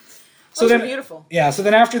 Yeah. So then, beautiful. Yeah, so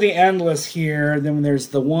then after the Endless here, then there's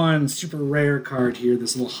the one super rare card here,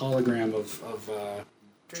 this little hologram of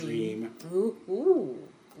Dream. Ooh.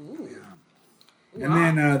 Yeah.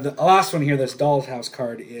 And then the last one here, this Doll's House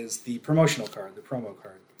card, is the promotional card, the promo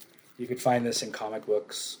card. You could find this in comic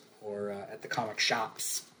books or at the comic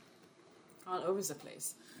shops. All over the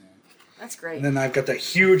place. Yeah. That's great. And then I've got the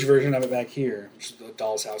huge version of it back here, which is the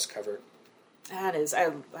Doll's House cover. That is,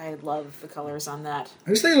 I love the colors on that.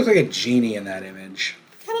 I just think it looks like a genie in that image.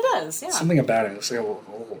 Kind of does, yeah. Something about it. It looks like a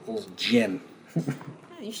little djinn. Yeah,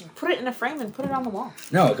 you should put it in a frame and put it on the wall.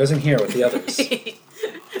 No, it goes in here with the others.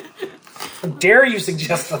 How dare you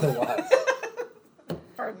suggest otherwise?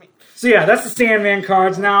 Pardon me. So yeah, that's the Sandman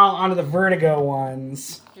cards. Now onto the Vertigo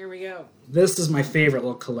ones. Here we go. This is my favorite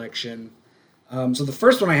little collection. So the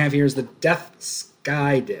first one I have here is the Death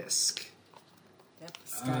Sky Disc.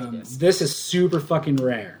 This is super fucking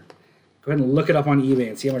rare. Go ahead and look it up on eBay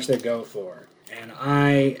and see how much they go for. And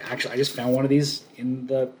I just found one of these in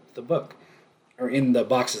the book, or in the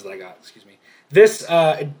boxes that I got. Excuse me. This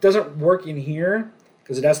it doesn't work in here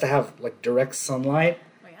because it has to have direct sunlight.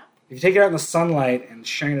 Oh yeah. If you take it out in the sunlight and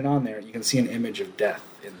shine it on there, you can see an image of death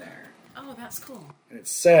in there. Oh, that's cool. And it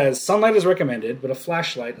says, sunlight is recommended, but a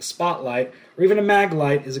flashlight, a spotlight, or even a mag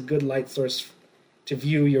light is a good light source to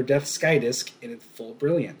view your Death Sky Disc in its full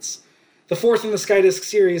brilliance. The fourth in the Sky Disc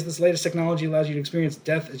series, this latest technology allows you to experience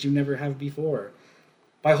death as you never have before.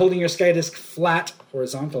 By holding your Sky Disc flat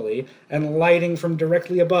horizontally and lighting from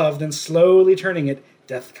directly above, then slowly turning it,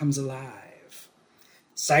 death comes alive.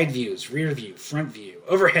 Side views, rear view, front view,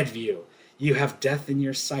 overhead view. You have death in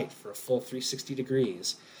your sight for a full 360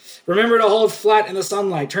 degrees. Remember to hold flat in the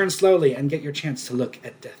sunlight, turn slowly, and get your chance to look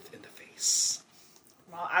at death in the face.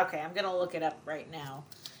 Well, okay, I'm going to look it up right now,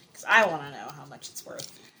 because I want to know how much it's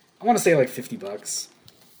worth. I want to say like $50.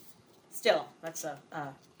 Still, that's a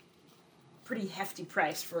pretty hefty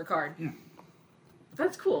price for a card. Yeah.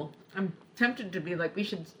 That's cool. I'm tempted to be like, we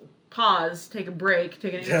should pause, take a break,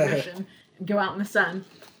 take an intermission, and go out in the sun.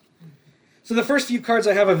 So the first few cards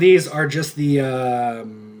I have of these are just the,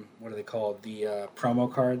 what are they called? The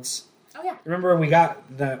promo cards. Oh, yeah. Remember we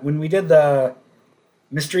got that when we did the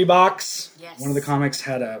mystery box? Yes. One of the comics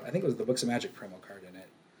had I think it was the Books of Magic promo card in it.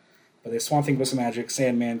 But they Swamp Thing, Books of Magic,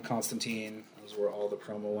 Sandman, Constantine. Those were all the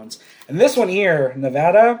promo ones. And this one here,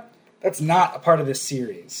 Nevada, that's not a part of this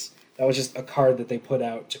series. That was just a card that they put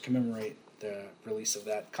out to commemorate the release of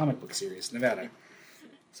that comic book series, Nevada.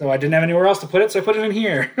 So I didn't have anywhere else to put it, so I put it in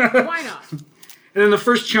here. Why not? And then the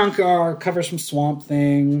first chunk are covers from Swamp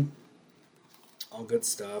Thing. All good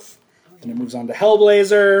stuff. And it moves on to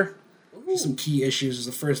Hellblazer. Some key issues. There's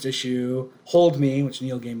the first issue. Hold Me, which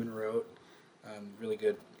Neil Gaiman wrote. Really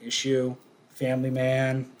good issue. Family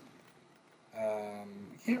Man. I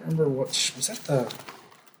can't remember what... Was that the...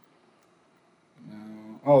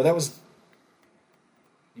 No. Oh, that was...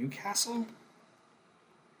 Newcastle?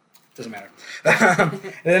 Doesn't matter. And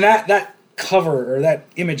then that cover, or that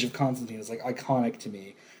image of Constantine is, like, iconic to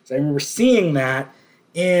me. So I remember seeing that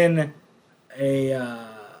in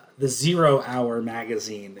the 0 Hour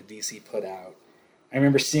magazine that DC put out. I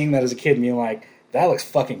remember seeing that as a kid and being like, that looks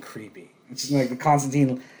fucking creepy. It's just like the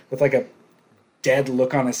Constantine with like a dead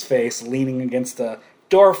look on his face, leaning against a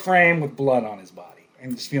door frame with blood on his body.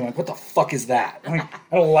 And just being like, what the fuck is that? I'm like,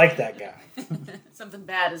 I don't like that guy. Something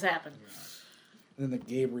bad has happened. Yeah. And then the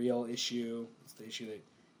Gabriel issue. It's the issue that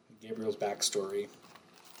Gabriel's backstory.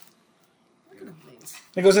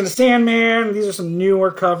 It goes into Sandman. These are some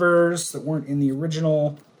newer covers that weren't in the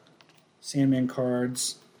original Sandman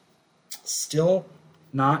cards. Still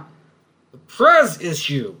not the Prez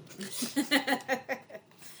issue.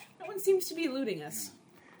 No one seems to be eluding us.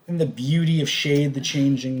 And the beauty of Shade the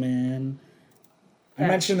Changing Man. I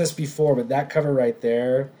mentioned this before, but that cover right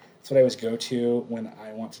there, that's what I always go to when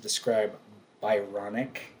I want to describe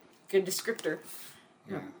Byronic. Good descriptor.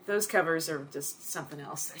 Yeah. Those covers are just something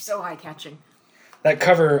else. They're so eye-catching. That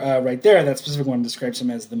cover right there, that specific one describes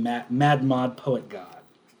him as the Mad Mod Poet God.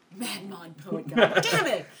 Mad Mod Poet God. Damn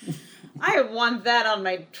it! I want that on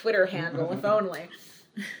my Twitter handle, if only.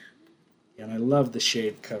 And I love the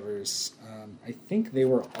Shade covers. I think they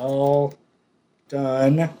were all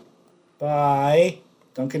done by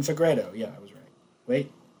Duncan Fegredo. Yeah, I was right.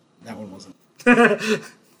 Wait, that one wasn't.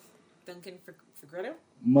 Duncan Fegredo?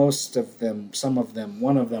 Most of them, some of them,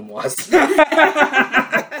 one of them was.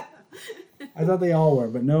 I thought they all were,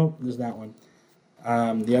 but no, there's that one.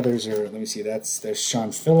 The others are, let me see, there's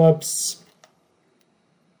Sean Phillips,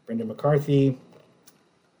 Brendan McCarthy,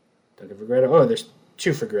 Duncan Fegredo. Oh, there's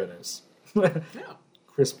two Fegredos.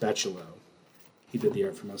 Chris Bachelot. He did the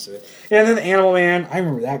art for most of it. And then the Animal Man. I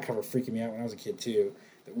remember that cover freaking me out when I was a kid, too.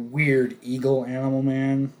 The weird eagle Animal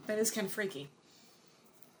Man. That is kind of freaky.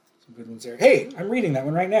 Some good ones there. Hey, I'm reading that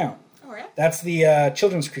one right now. Oh, yeah? That's the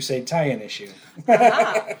Children's Crusade tie-in issue.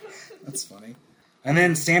 That's funny. And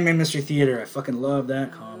then Sandman Mystery Theater. I fucking love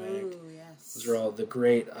that comic. Oh, yes. Those are all the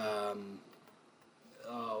great,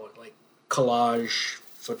 like collage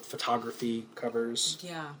photography covers.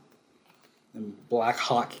 Yeah. And Black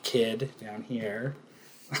Hawk Kid down here.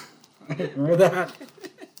 Remember that?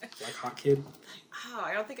 Black Hawk Kid? Oh,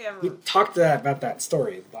 I don't think I ever... We talked about that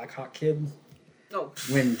story, Black Hawk Kid. Oh.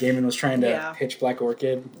 When Gaiman was trying to pitch Black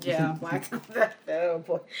Orchid. Yeah, Black... Oh,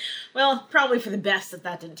 boy. Well, probably for the best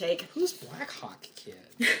that didn't take. Who's Black Hawk Kid?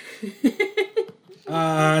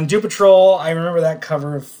 Doom Patrol, I remember that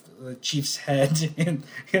cover of the Chief's head in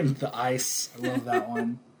the ice. I love that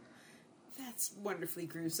one. That's wonderfully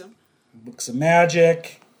gruesome. Books of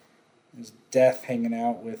Magic. There's Death hanging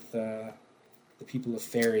out with the people of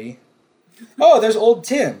Fairy. Oh, there's Old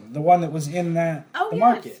Tim, the one that was in the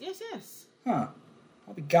market. Yes. Huh.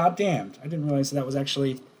 I'll be goddamned. I didn't realize that was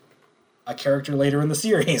actually a character later in the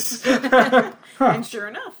series. And sure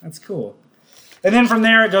enough. That's cool. And then from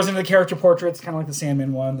there, it goes into the character portraits, kind of like the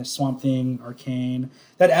Sandman one. There's Swamp Thing, Arcane.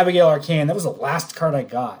 That Abigail Arcane, that was the last card I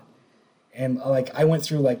got. And, like, I went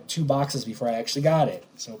through, like, 2 boxes before I actually got it.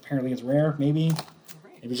 So apparently it's rare, maybe.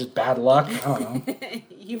 Maybe just bad luck. I don't know.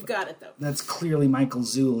 You've got it, though. That's clearly Michael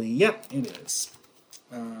Zulli. Yep, it is.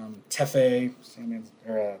 Tefe,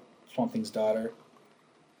 Swamp Thing's daughter.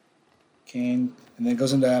 Kane. And then it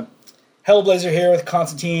goes into Hellblazer here with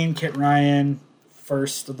Constantine, Kit Ryan,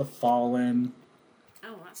 First of the Fallen.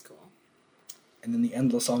 Oh, that's cool. And then the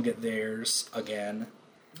Endless all get theirs again.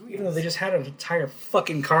 Oh, yes. Even though they just had an entire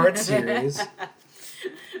fucking card series.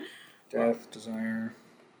 Death, Desire.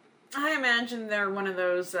 I imagine they're one of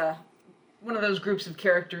those groups of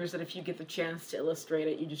characters that if you get the chance to illustrate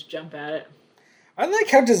it, you just jump at it. I like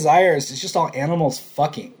how Desire's is just all animals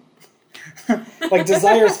fucking. Like,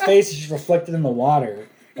 Desire's face is just reflected in the water,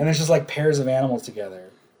 and there's just, like, pairs of animals together.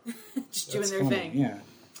 Just doing their thing. Yeah.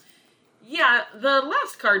 Yeah, the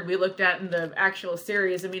last card we looked at in the actual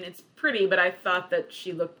series, I mean, it's pretty, but I thought that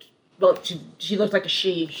she looked like a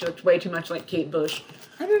she. She looked way too much like Kate Bush.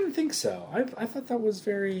 I didn't think so. I thought that was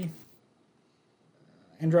very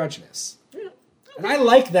androgynous. Yeah. Okay. And I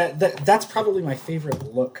like that. That's probably my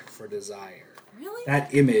favorite look for Desire. Really?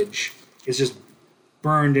 That image is just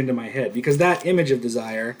burned into my head, because that image of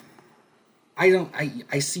Desire,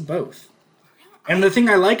 I see both. And the thing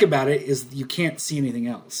I like about it is you can't see anything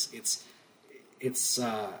else. It's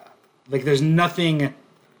like there's nothing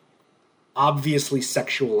obviously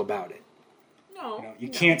sexual about it. No. You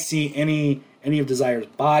can't see any of Desire's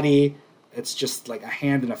body. It's just like a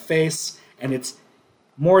hand and a face, and it's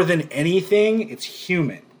more than anything, it's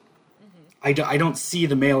human. Mm-hmm. I don't see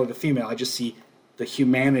the male or the female. I just see the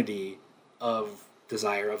humanity of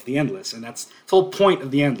Desire, of the Endless, and that's the whole point of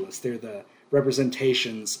the Endless. They're the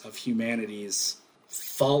representations of humanity's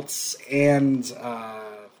faults and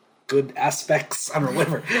good aspects. I don't know,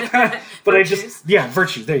 whatever. But virtues.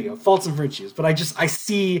 Virtues. There you go, faults and virtues. But I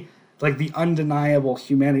see like the undeniable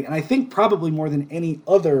humanity, and I think probably more than any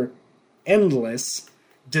other Endless,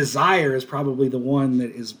 Desire is probably the one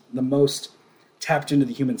that is the most tapped into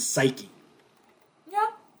the human psyche. Yeah,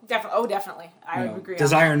 definitely. Oh, definitely. I would agree.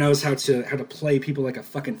 Desire knows how to play people like a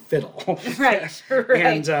fucking fiddle. Right.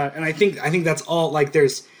 And I think that's all. Like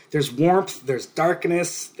there's warmth, there's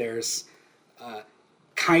darkness, there's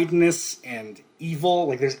kindness and evil.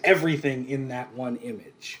 Like there's everything in that one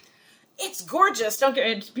image. It's gorgeous.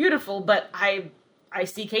 It's beautiful, but I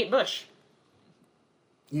see Kate Bush.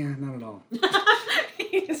 Yeah, not at all.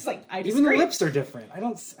 It's like I disagree. Even the lips are different.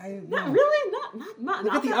 Not really. Not.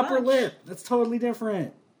 Look at the upper lip. That's totally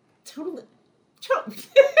different. Totally.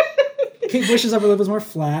 Kate Bush's upper lip is more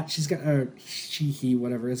flat. She's got he,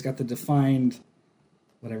 whatever. It's got the defined,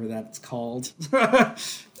 whatever that's called. Yeah.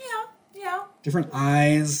 Different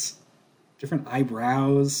eyes, different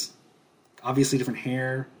eyebrows, obviously different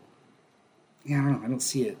hair. Yeah, I don't know. I don't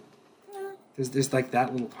see it. Yeah. There's like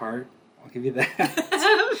that little part. I'll give you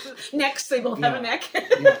that. Next, they both have a neck.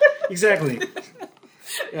 Yeah, exactly.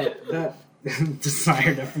 Yeah, that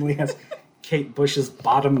Desire definitely has Kate Bush's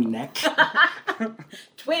bottom neck.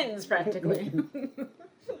 Twins, practically.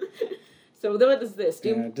 So what is this?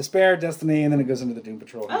 Despair, Destiny, and then it goes into the Doom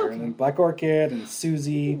Patrol here. Okay. And then Black Orchid and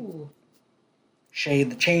Susie. Ooh.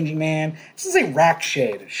 Shade, the Changing Man. It doesn't say Rack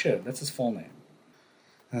Shade. It should. That's his full name.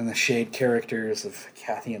 And then the Shade characters of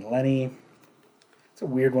Kathy and Lenny. It's a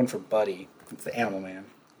weird one for Buddy. It's the Animal Man.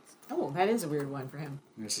 Oh, that is a weird one for him.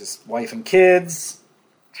 There's his wife and kids,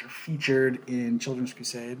 which are featured in Children's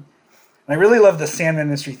Crusade. And I really love the Sandman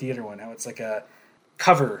Mystery Theater one, how it's like a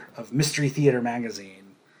cover of Mystery Theater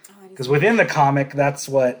magazine. Because within the comic, that's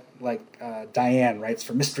what Diane writes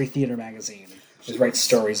for Mystery Theater magazine. She writes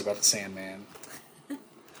stories about the Sandman.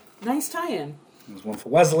 Nice tie-in. There's one for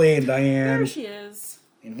Wesley and Diane. There she is.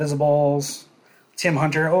 The Invisibles. Tim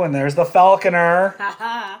Hunter. Oh, and there's the Falconer.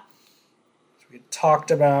 We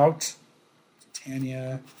talked about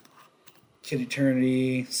Titania, Kid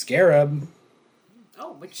Eternity, Scarab.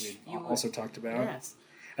 Oh, which we also talked about. Yes.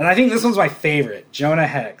 And I think this one's my favorite, Jonah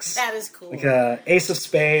Hex. That is cool. Like a Ace of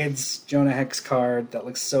Spades, Jonah Hex card that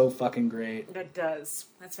looks so fucking great. That does.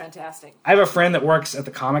 That's fantastic. I have a friend that works at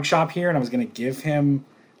the comic shop here, and I was going to give him,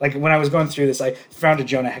 like when I was going through this, I found a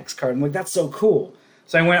Jonah Hex card. I'm like, that's so cool.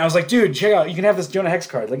 So I was like, dude, check out, you can have this Jonah Hex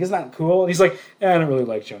card. Like, isn't that cool? And he's like, I don't really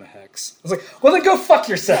like Jonah Hex. I was like, well, then go fuck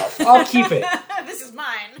yourself. I'll keep it. This is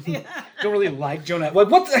mine. Don't really like Jonah Hex. Like,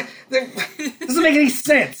 what the? Doesn't make any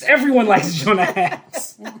sense. Everyone likes Jonah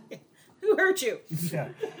Hex. Who hurt you? Yeah.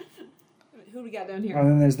 Who do we got down here? And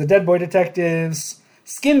then there's the Dead Boy Detectives.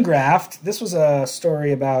 Skin Graft. This was a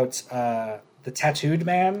story about the Tattooed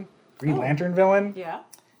Man, Green Lantern villain. Yeah.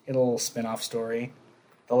 He had a little spin-off story.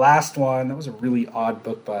 The last one, that was a really odd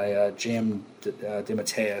book by J.M.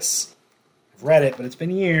 DeMatteis. I've read it, but it's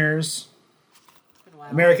been years. It's been a while.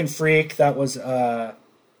 American Freak, that was a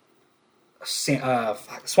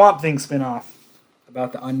Swamp Thing spin-off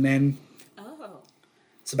about the Unmen. Oh.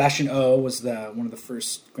 Sebastian O was one of the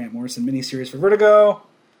first Grant Morrison miniseries for Vertigo.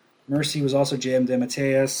 Mercy was also J.M.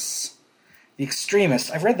 DeMatteis. The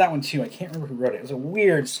Extremist, I've read that one too. I can't remember who wrote it. It was a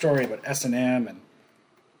weird story about S&M and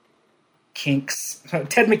kinks.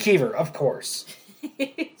 Ted McKeever, of course.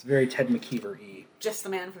 It's very Ted McKeever-y. Just the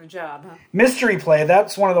man for the job, huh? Mystery Play,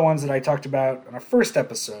 that's one of the ones that I talked about on our first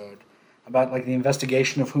episode, about like the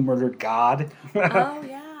investigation of who murdered God. Oh,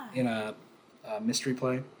 yeah. In a mystery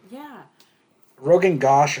play. Yeah. Rogan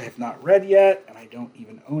Gosh, I have not read yet, and I don't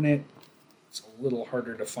even own it. It's a little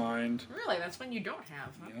harder to find. Really? That's one you don't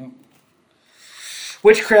have, huh? You know.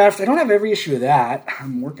 Witchcraft, I don't have every issue of that.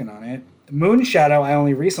 I'm working on it. Moon Shadow, I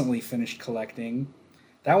only recently finished collecting.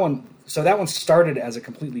 That one started as a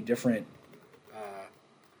completely different.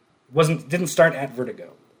 Didn't start at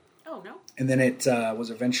Vertigo, Oh, no? and then it was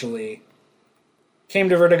eventually came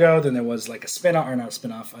to Vertigo. Then there was like a spin-off, or not a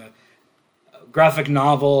spin-off, a graphic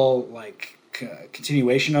novel like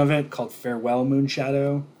continuation of it called Farewell Moon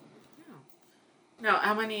Shadow. No,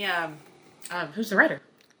 how many, Who's the writer?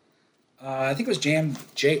 I think it was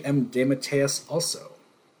J.M. DeMatteis also.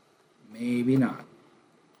 Maybe not.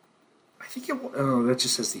 I think it was... Oh, that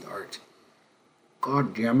just says the art.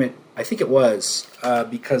 God damn it. I think it was,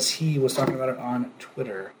 because he was talking about it on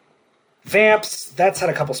Twitter. Vamps, that's had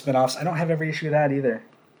a couple spin-offs. I don't have every issue of that either.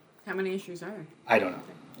 how many issues are there? I don't know.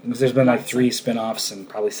 There's been like 3 spin-offs and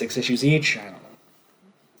probably 6 issues each. I don't know.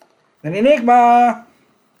 Then Enigma!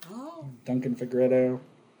 Oh. Duncan Fegredo.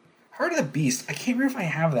 Heart of the Beast. I can't remember if I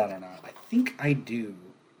have that or not. I think I do.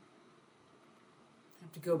 I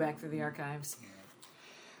have to go back through the archives.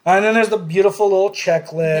 And then there's the beautiful little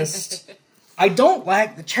checklist. I don't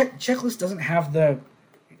like the checklist. Doesn't have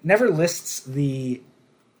never lists the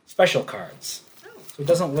special cards. Oh. So it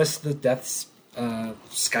doesn't list the Death's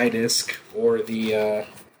Sky Disc or the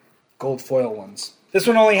gold foil ones. This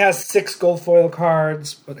one only has 6 gold foil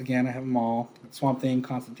cards, but again, I have them all. Swamp Thing,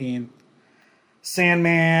 Constantine,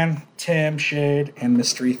 Sandman, Tim, Shade, and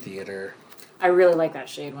Mystery Theater. I really like that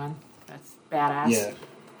Shade one. That's badass. Yeah.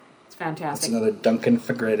 It's That's fantastic. another Duncan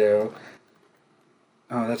Fegredo.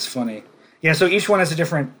 Oh, that's funny. Yeah, so each one has a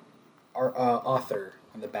different author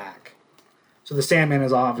on the back. So the Sandman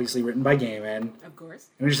is obviously written by Gaiman. Of course.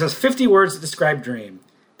 And it just has 50 words to describe Dream.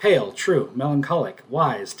 Pale, true, melancholic,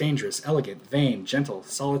 wise, dangerous, elegant, vain, gentle,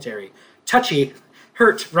 solitary, touchy,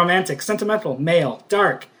 hurt, romantic, sentimental, male,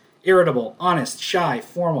 dark, irritable, honest, shy,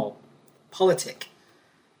 formal, politic,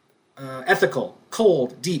 ethical,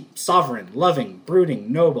 cold, deep, sovereign, loving,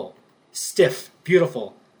 brooding, noble, stiff,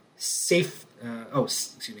 beautiful,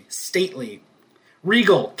 stately,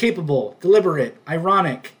 regal, capable, deliberate,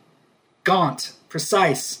 ironic, gaunt,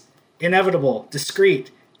 precise, inevitable, discreet,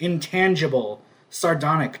 intangible,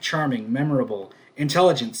 sardonic, charming, memorable,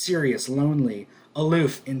 intelligent, serious, lonely,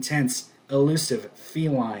 aloof, intense, elusive,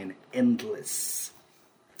 feline, endless.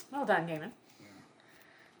 Well done, Gaiman.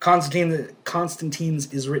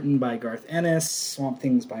 Constantine's is written by Garth Ennis. Swamp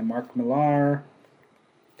Things by Mark Millar.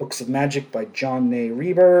 Books of Magic by John Nay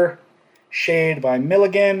Reber. Shade by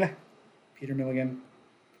Peter Milligan.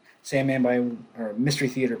 Mystery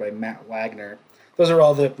Theater by Matt Wagner. Those are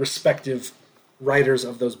all the respective writers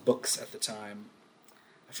of those books at the time.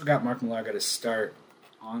 I forgot Mark Millar got his start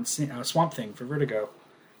on Swamp Thing for Vertigo.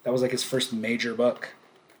 That was like his first major book.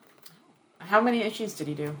 How many issues did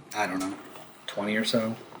he do? I don't know, 20 or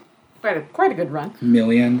so. Quite a good run.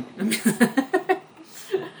 Million. Well,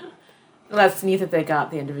 that's neat that they got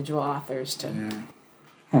the individual authors to... Yeah.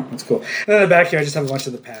 Huh, that's cool. And then in the back here, I just have a bunch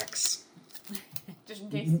of the packs. Just in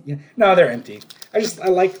case. Yeah. No, they're empty. I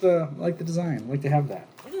like the design. I like to have that.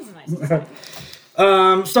 It is a nice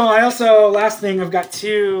design. So I also, last thing, I've got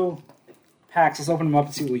 2 packs. Let's open them up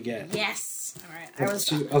and see what we get. Yes. All right. That's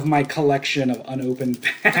 2 of my collection of unopened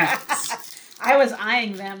packs. I was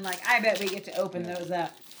eyeing them like, I bet we get to open those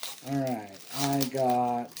up. All right, I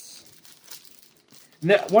got...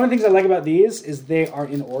 One of the things I like about these is they are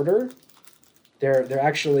in order. They're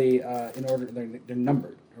actually in order. They're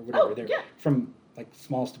numbered or whatever. Oh, they're yeah. from like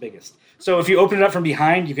smallest to biggest. So if you open it up from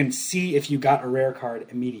behind, you can see if you got a rare card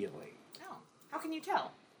immediately. Oh, how can you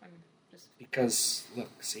tell? Because, look,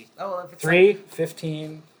 see. Oh, if it's 3,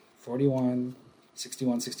 15, 41,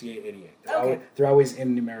 61, 68, 88. Okay. They're always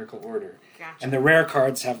in numerical order. Gotcha. And the rare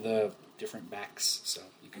cards have the different backs, so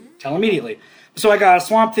you can tell immediately. So I got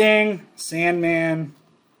Swamp Thing, Sandman,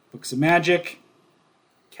 Books of Magic,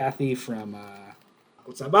 Kathy from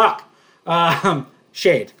Sabak.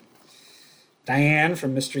 Shade. Diane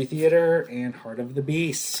from Mystery Theater and Heart of the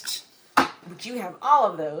Beast. But you have all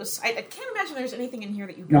of those. I can't imagine there's anything in here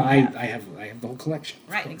that you don't No, have. I have the whole collection.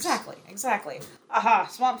 Right, exactly. Aha,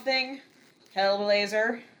 Swamp Thing,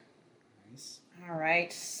 Hellblazer. Nice. All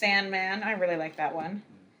right, Sandman. I really like that one.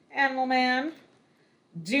 Animal Man.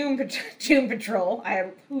 Doom Patrol.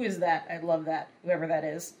 Who is that? I love that. Whoever that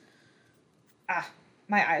is. Ah,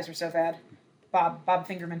 my eyes are so bad. Bob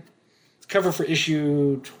Fingerman. It's cover for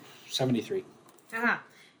issue 73.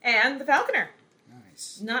 And the Falconer.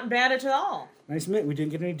 Nice. Not bad at all. Nice mint. We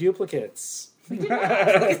didn't get any duplicates.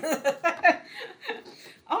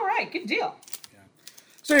 All right, good deal.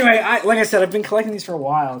 So anyway, like I said, I've been collecting these for a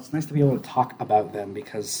while. It's nice to be able to talk about them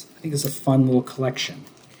because I think it's a fun little collection.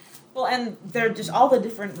 Well, and they're just all the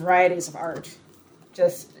different varieties of art.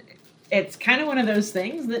 It's kind of one of those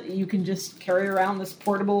things that you can just carry around this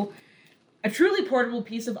a truly portable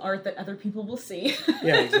piece of art that other people will see.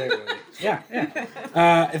 Yeah, exactly. Yeah.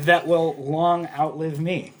 That will long outlive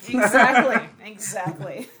me.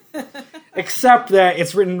 Exactly. Except that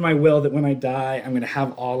it's written in my will that when I die, I'm going to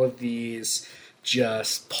have all of these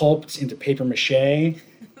just pulped into paper mache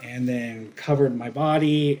and then covered my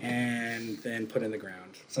body and then put in the ground.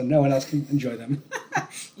 So no one else can enjoy them.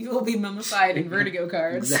 You will be mummified in Vertigo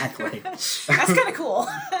cards. Exactly. That's kind of cool.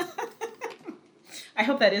 I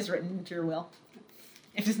hope that is written into your will.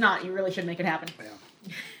 If it's not, you really should make it happen.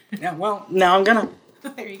 Yeah, well, now I'm gonna.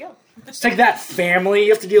 There you go. It's like that, family.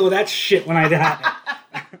 You have to deal with that shit when I die.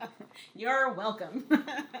 You're welcome.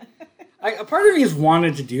 A part of me has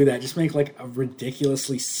wanted to do that, just make like a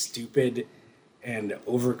ridiculously stupid and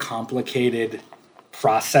overcomplicated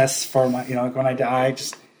process for my, like when I die,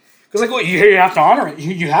 just because well, you have to honor it.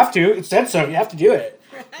 You have to. It said so. You have to do it.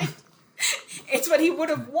 Right? It's what he would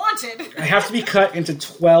have wanted. I have to be cut into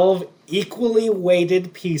 12 equally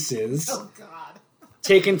weighted pieces. Oh God.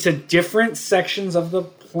 Taken to different sections of the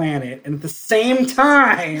planet, and at the same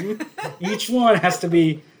time, each one has to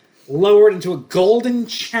be lowered into a golden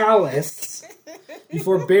chalice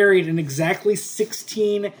before buried in exactly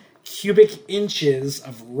 16 cubic inches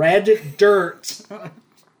of red dirt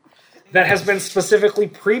that has been specifically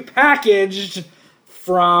prepackaged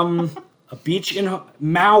from a beach in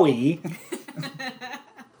Maui.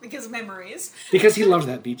 Because memories. Because he loved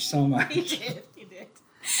that beach so much. He did.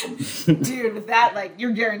 Dude, with that,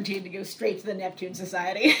 you're guaranteed to go straight to the Neptune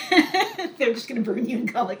Society. They're just going to burn you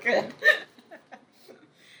and call it good.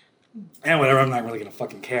 And whatever, I'm not really going to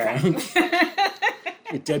fucking care.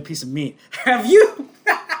 A dead piece of meat. Have you...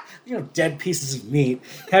 dead pieces of meat.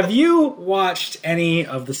 Have you watched any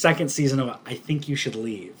of the second season of I Think You Should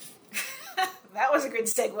Leave? That was a good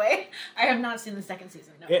segue. I have not seen the second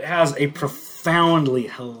season. No. It has a profoundly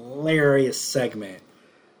hilarious segment.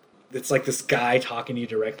 It's like this guy talking to you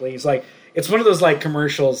directly. He's like, it's one of those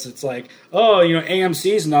commercials. It's like, oh,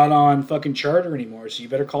 AMC's not on fucking Charter anymore, so you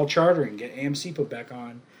better call Charter and get AMC put back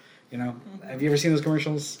on. Mm-hmm. Have you ever seen those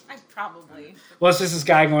commercials? I probably. Well, it's just this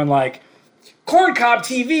guy going like, Corncob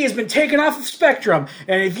TV has been taken off of Spectrum,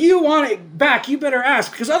 and if you want it back, you better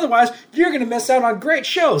ask, because otherwise you're going to miss out on great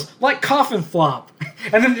shows like Coffin Flop.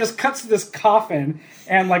 And then it just cuts to this coffin,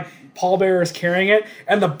 and pallbearer is carrying it,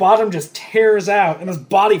 and the bottom just tears out, and his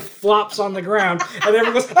body flops on the ground, and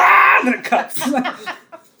everyone goes, ah! And then it cuts.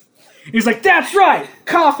 He's like, that's right,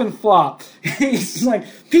 Coffin Flop. He's like,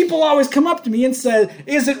 people always come up to me and say,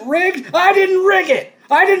 is it rigged? I didn't rig it.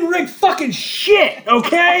 I didn't rig fucking shit,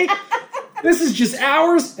 okay? This is just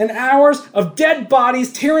hours and hours of dead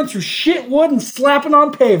bodies tearing through shit wood and slapping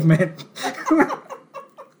on pavement.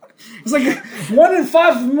 It's like 1 in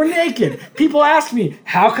 5 of them are naked. People ask me,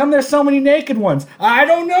 how come there's so many naked ones? I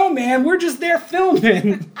don't know, man. We're just there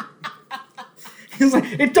filming. He's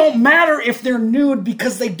like, it don't matter if they're nude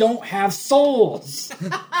because they don't have souls.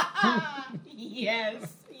 Yes.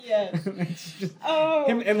 Oh.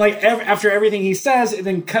 And after everything he says, it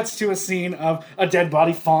then cuts to a scene of a dead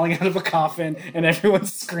body falling out of a coffin and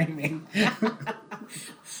everyone's screaming.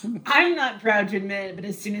 I'm not proud to admit it, but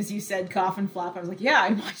as soon as you said Coffin Flop, I was like, yeah, I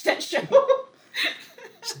watched that show.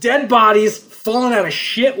 It's dead bodies falling out of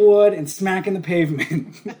shit wood and smacking the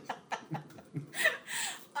pavement.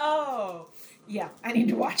 Oh. Yeah, I need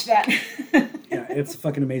to watch that. Yeah, it's a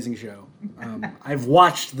fucking amazing show. I've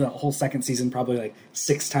watched the whole second season probably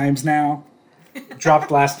 6 times now.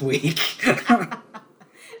 Dropped last week.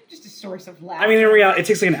 Just a source of laughter. I mean, in reality, it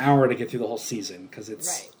takes an hour to get through the whole season because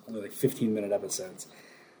it's only 15-minute episodes.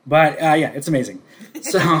 But yeah, it's amazing.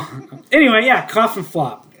 So anyway, yeah, Coffin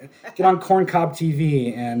Flop. Get on Corncob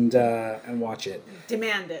TV and watch it.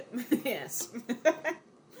 Demand it. Yes.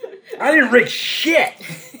 I didn't rig shit.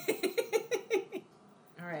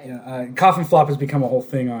 Right. Yeah, Coffin Flop has become a whole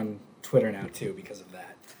thing on Twitter now too because of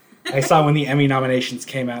that. I saw when the Emmy nominations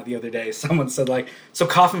came out the other day, someone said like, "So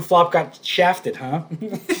Coffin Flop got shafted, huh?"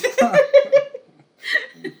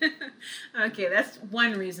 Okay, that's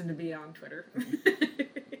one reason to be on Twitter.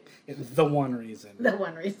 The one reason. The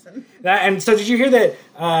one reason. And so, did you hear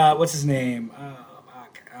that? What's his name?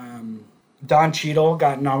 Don Cheadle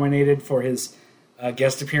got nominated for his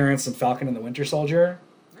guest appearance in Falcon and the Winter Soldier.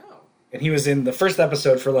 No. And he was in the first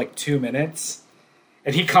episode for like 2 minutes.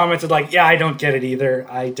 And he commented like, "Yeah, I don't get it either.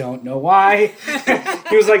 I don't know why."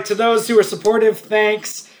 He was like, "To those who are supportive,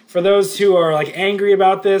 thanks. For those who are like angry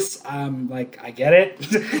about this, like I get it.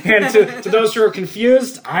 And to those who are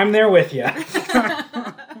confused, I'm there with you."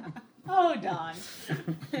 Oh, Don.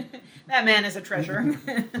 That man is a treasure.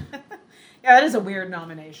 Yeah, that is a weird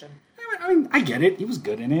nomination. I mean, I get it. He was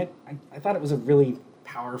good in it. I thought it was a really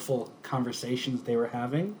powerful conversations they were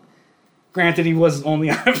having. Granted, he was only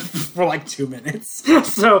on it for like 2 minutes.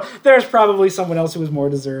 So there's probably someone else who was more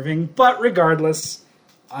deserving. But regardless,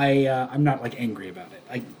 I'm not like angry about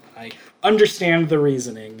it. I understand the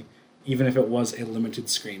reasoning, even if it was a limited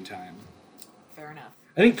screen time. Fair enough.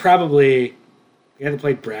 I think probably the guy that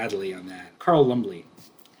played Bradley on that, Carl Lumbly,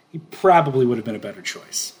 he probably would have been a better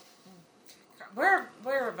choice. Where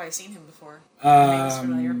have I seen him before? Name's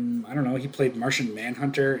familiar. I don't know. He played Martian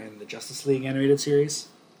Manhunter in the Justice League animated series.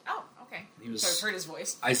 Oh, okay. He was So I've heard his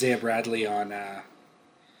voice. Isaiah Bradley on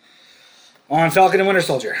Falcon and Winter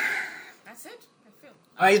Soldier. That's it. I feel.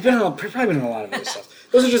 He's probably been in a lot of other stuff.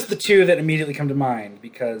 Those are just the two that immediately come to mind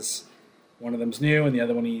because one of them's new and the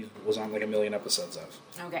other one he was on like 1 million episodes of.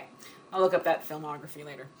 Okay. I'll look up that filmography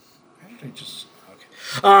later. Okay.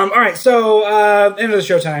 All right, so end of the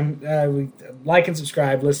showtime. We like and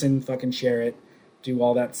subscribe, listen, fucking share it, do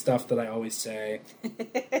all that stuff that I always say.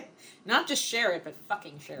 Not just share it, but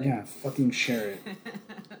fucking share it. Yeah, fucking share it.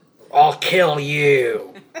 I'll kill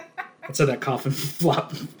you. That's how that Coffin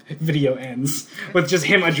Flop video ends, with just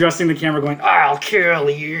him addressing the camera going, "I'll kill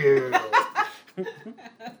you."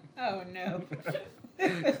 Oh, no.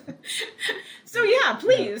 So, yeah,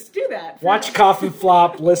 please do that. Watch Coffin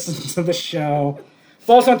Flop, listen to the show.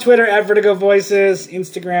 Follow us on Twitter at Vertigo Voices,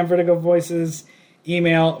 Instagram Vertigo Voices,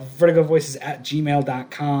 email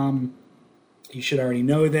vertigovoices@gmail.com. You should already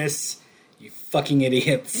know this, you fucking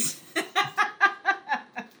idiots.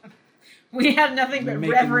 We have nothing but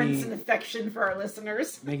Making reverence me- and affection for our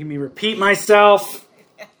listeners. Making me repeat myself.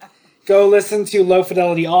 Go listen to Low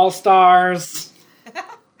Fidelity All-Stars.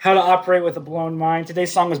 How to Operate with a Blown Mind.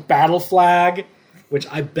 Today's song was Battle Flag, which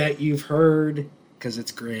I bet you've heard, because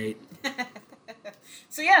it's great.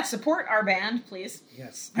 So, yeah, support our band, please.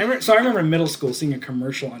 Yes. I remember in middle school seeing a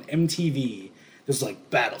commercial on MTV. This was like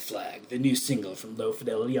Battle Flag, the new single from Low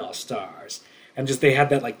Fidelity All-Stars. And just they had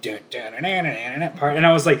that like dun, dun, dun, dun, dun, dun, part. And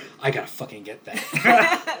I was like, I gotta fucking get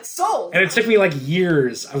that. Sold! And it took me like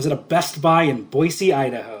years. I was at a Best Buy in Boise,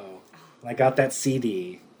 Idaho. And I got that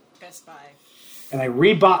CD. Best Buy. And I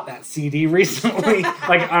rebought that CD recently.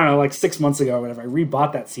 Like, I don't know, like 6 months ago or whatever. I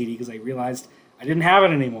rebought that CD because I realized I didn't have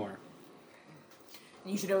it anymore.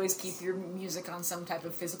 You should always keep your music on some type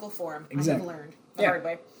of physical form. Exactly. I've learned the Yeah. hard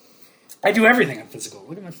way. I do everything on physical.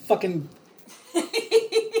 Look at my fucking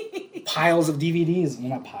piles of DVDs. Well,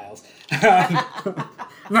 not piles.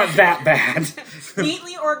 Not that bad.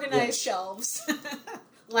 Neatly organized shelves.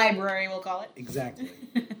 Library, we'll call it. Exactly.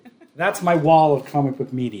 That's my wall of comic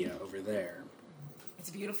book media over there. It's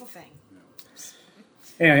a beautiful thing.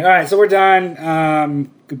 Anyway, all right, so we're done.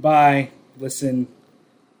 Goodbye. Listen.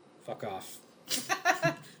 Fuck off.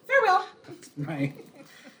 Farewell. Right.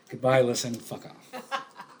 Goodbye, listen. Fuck off.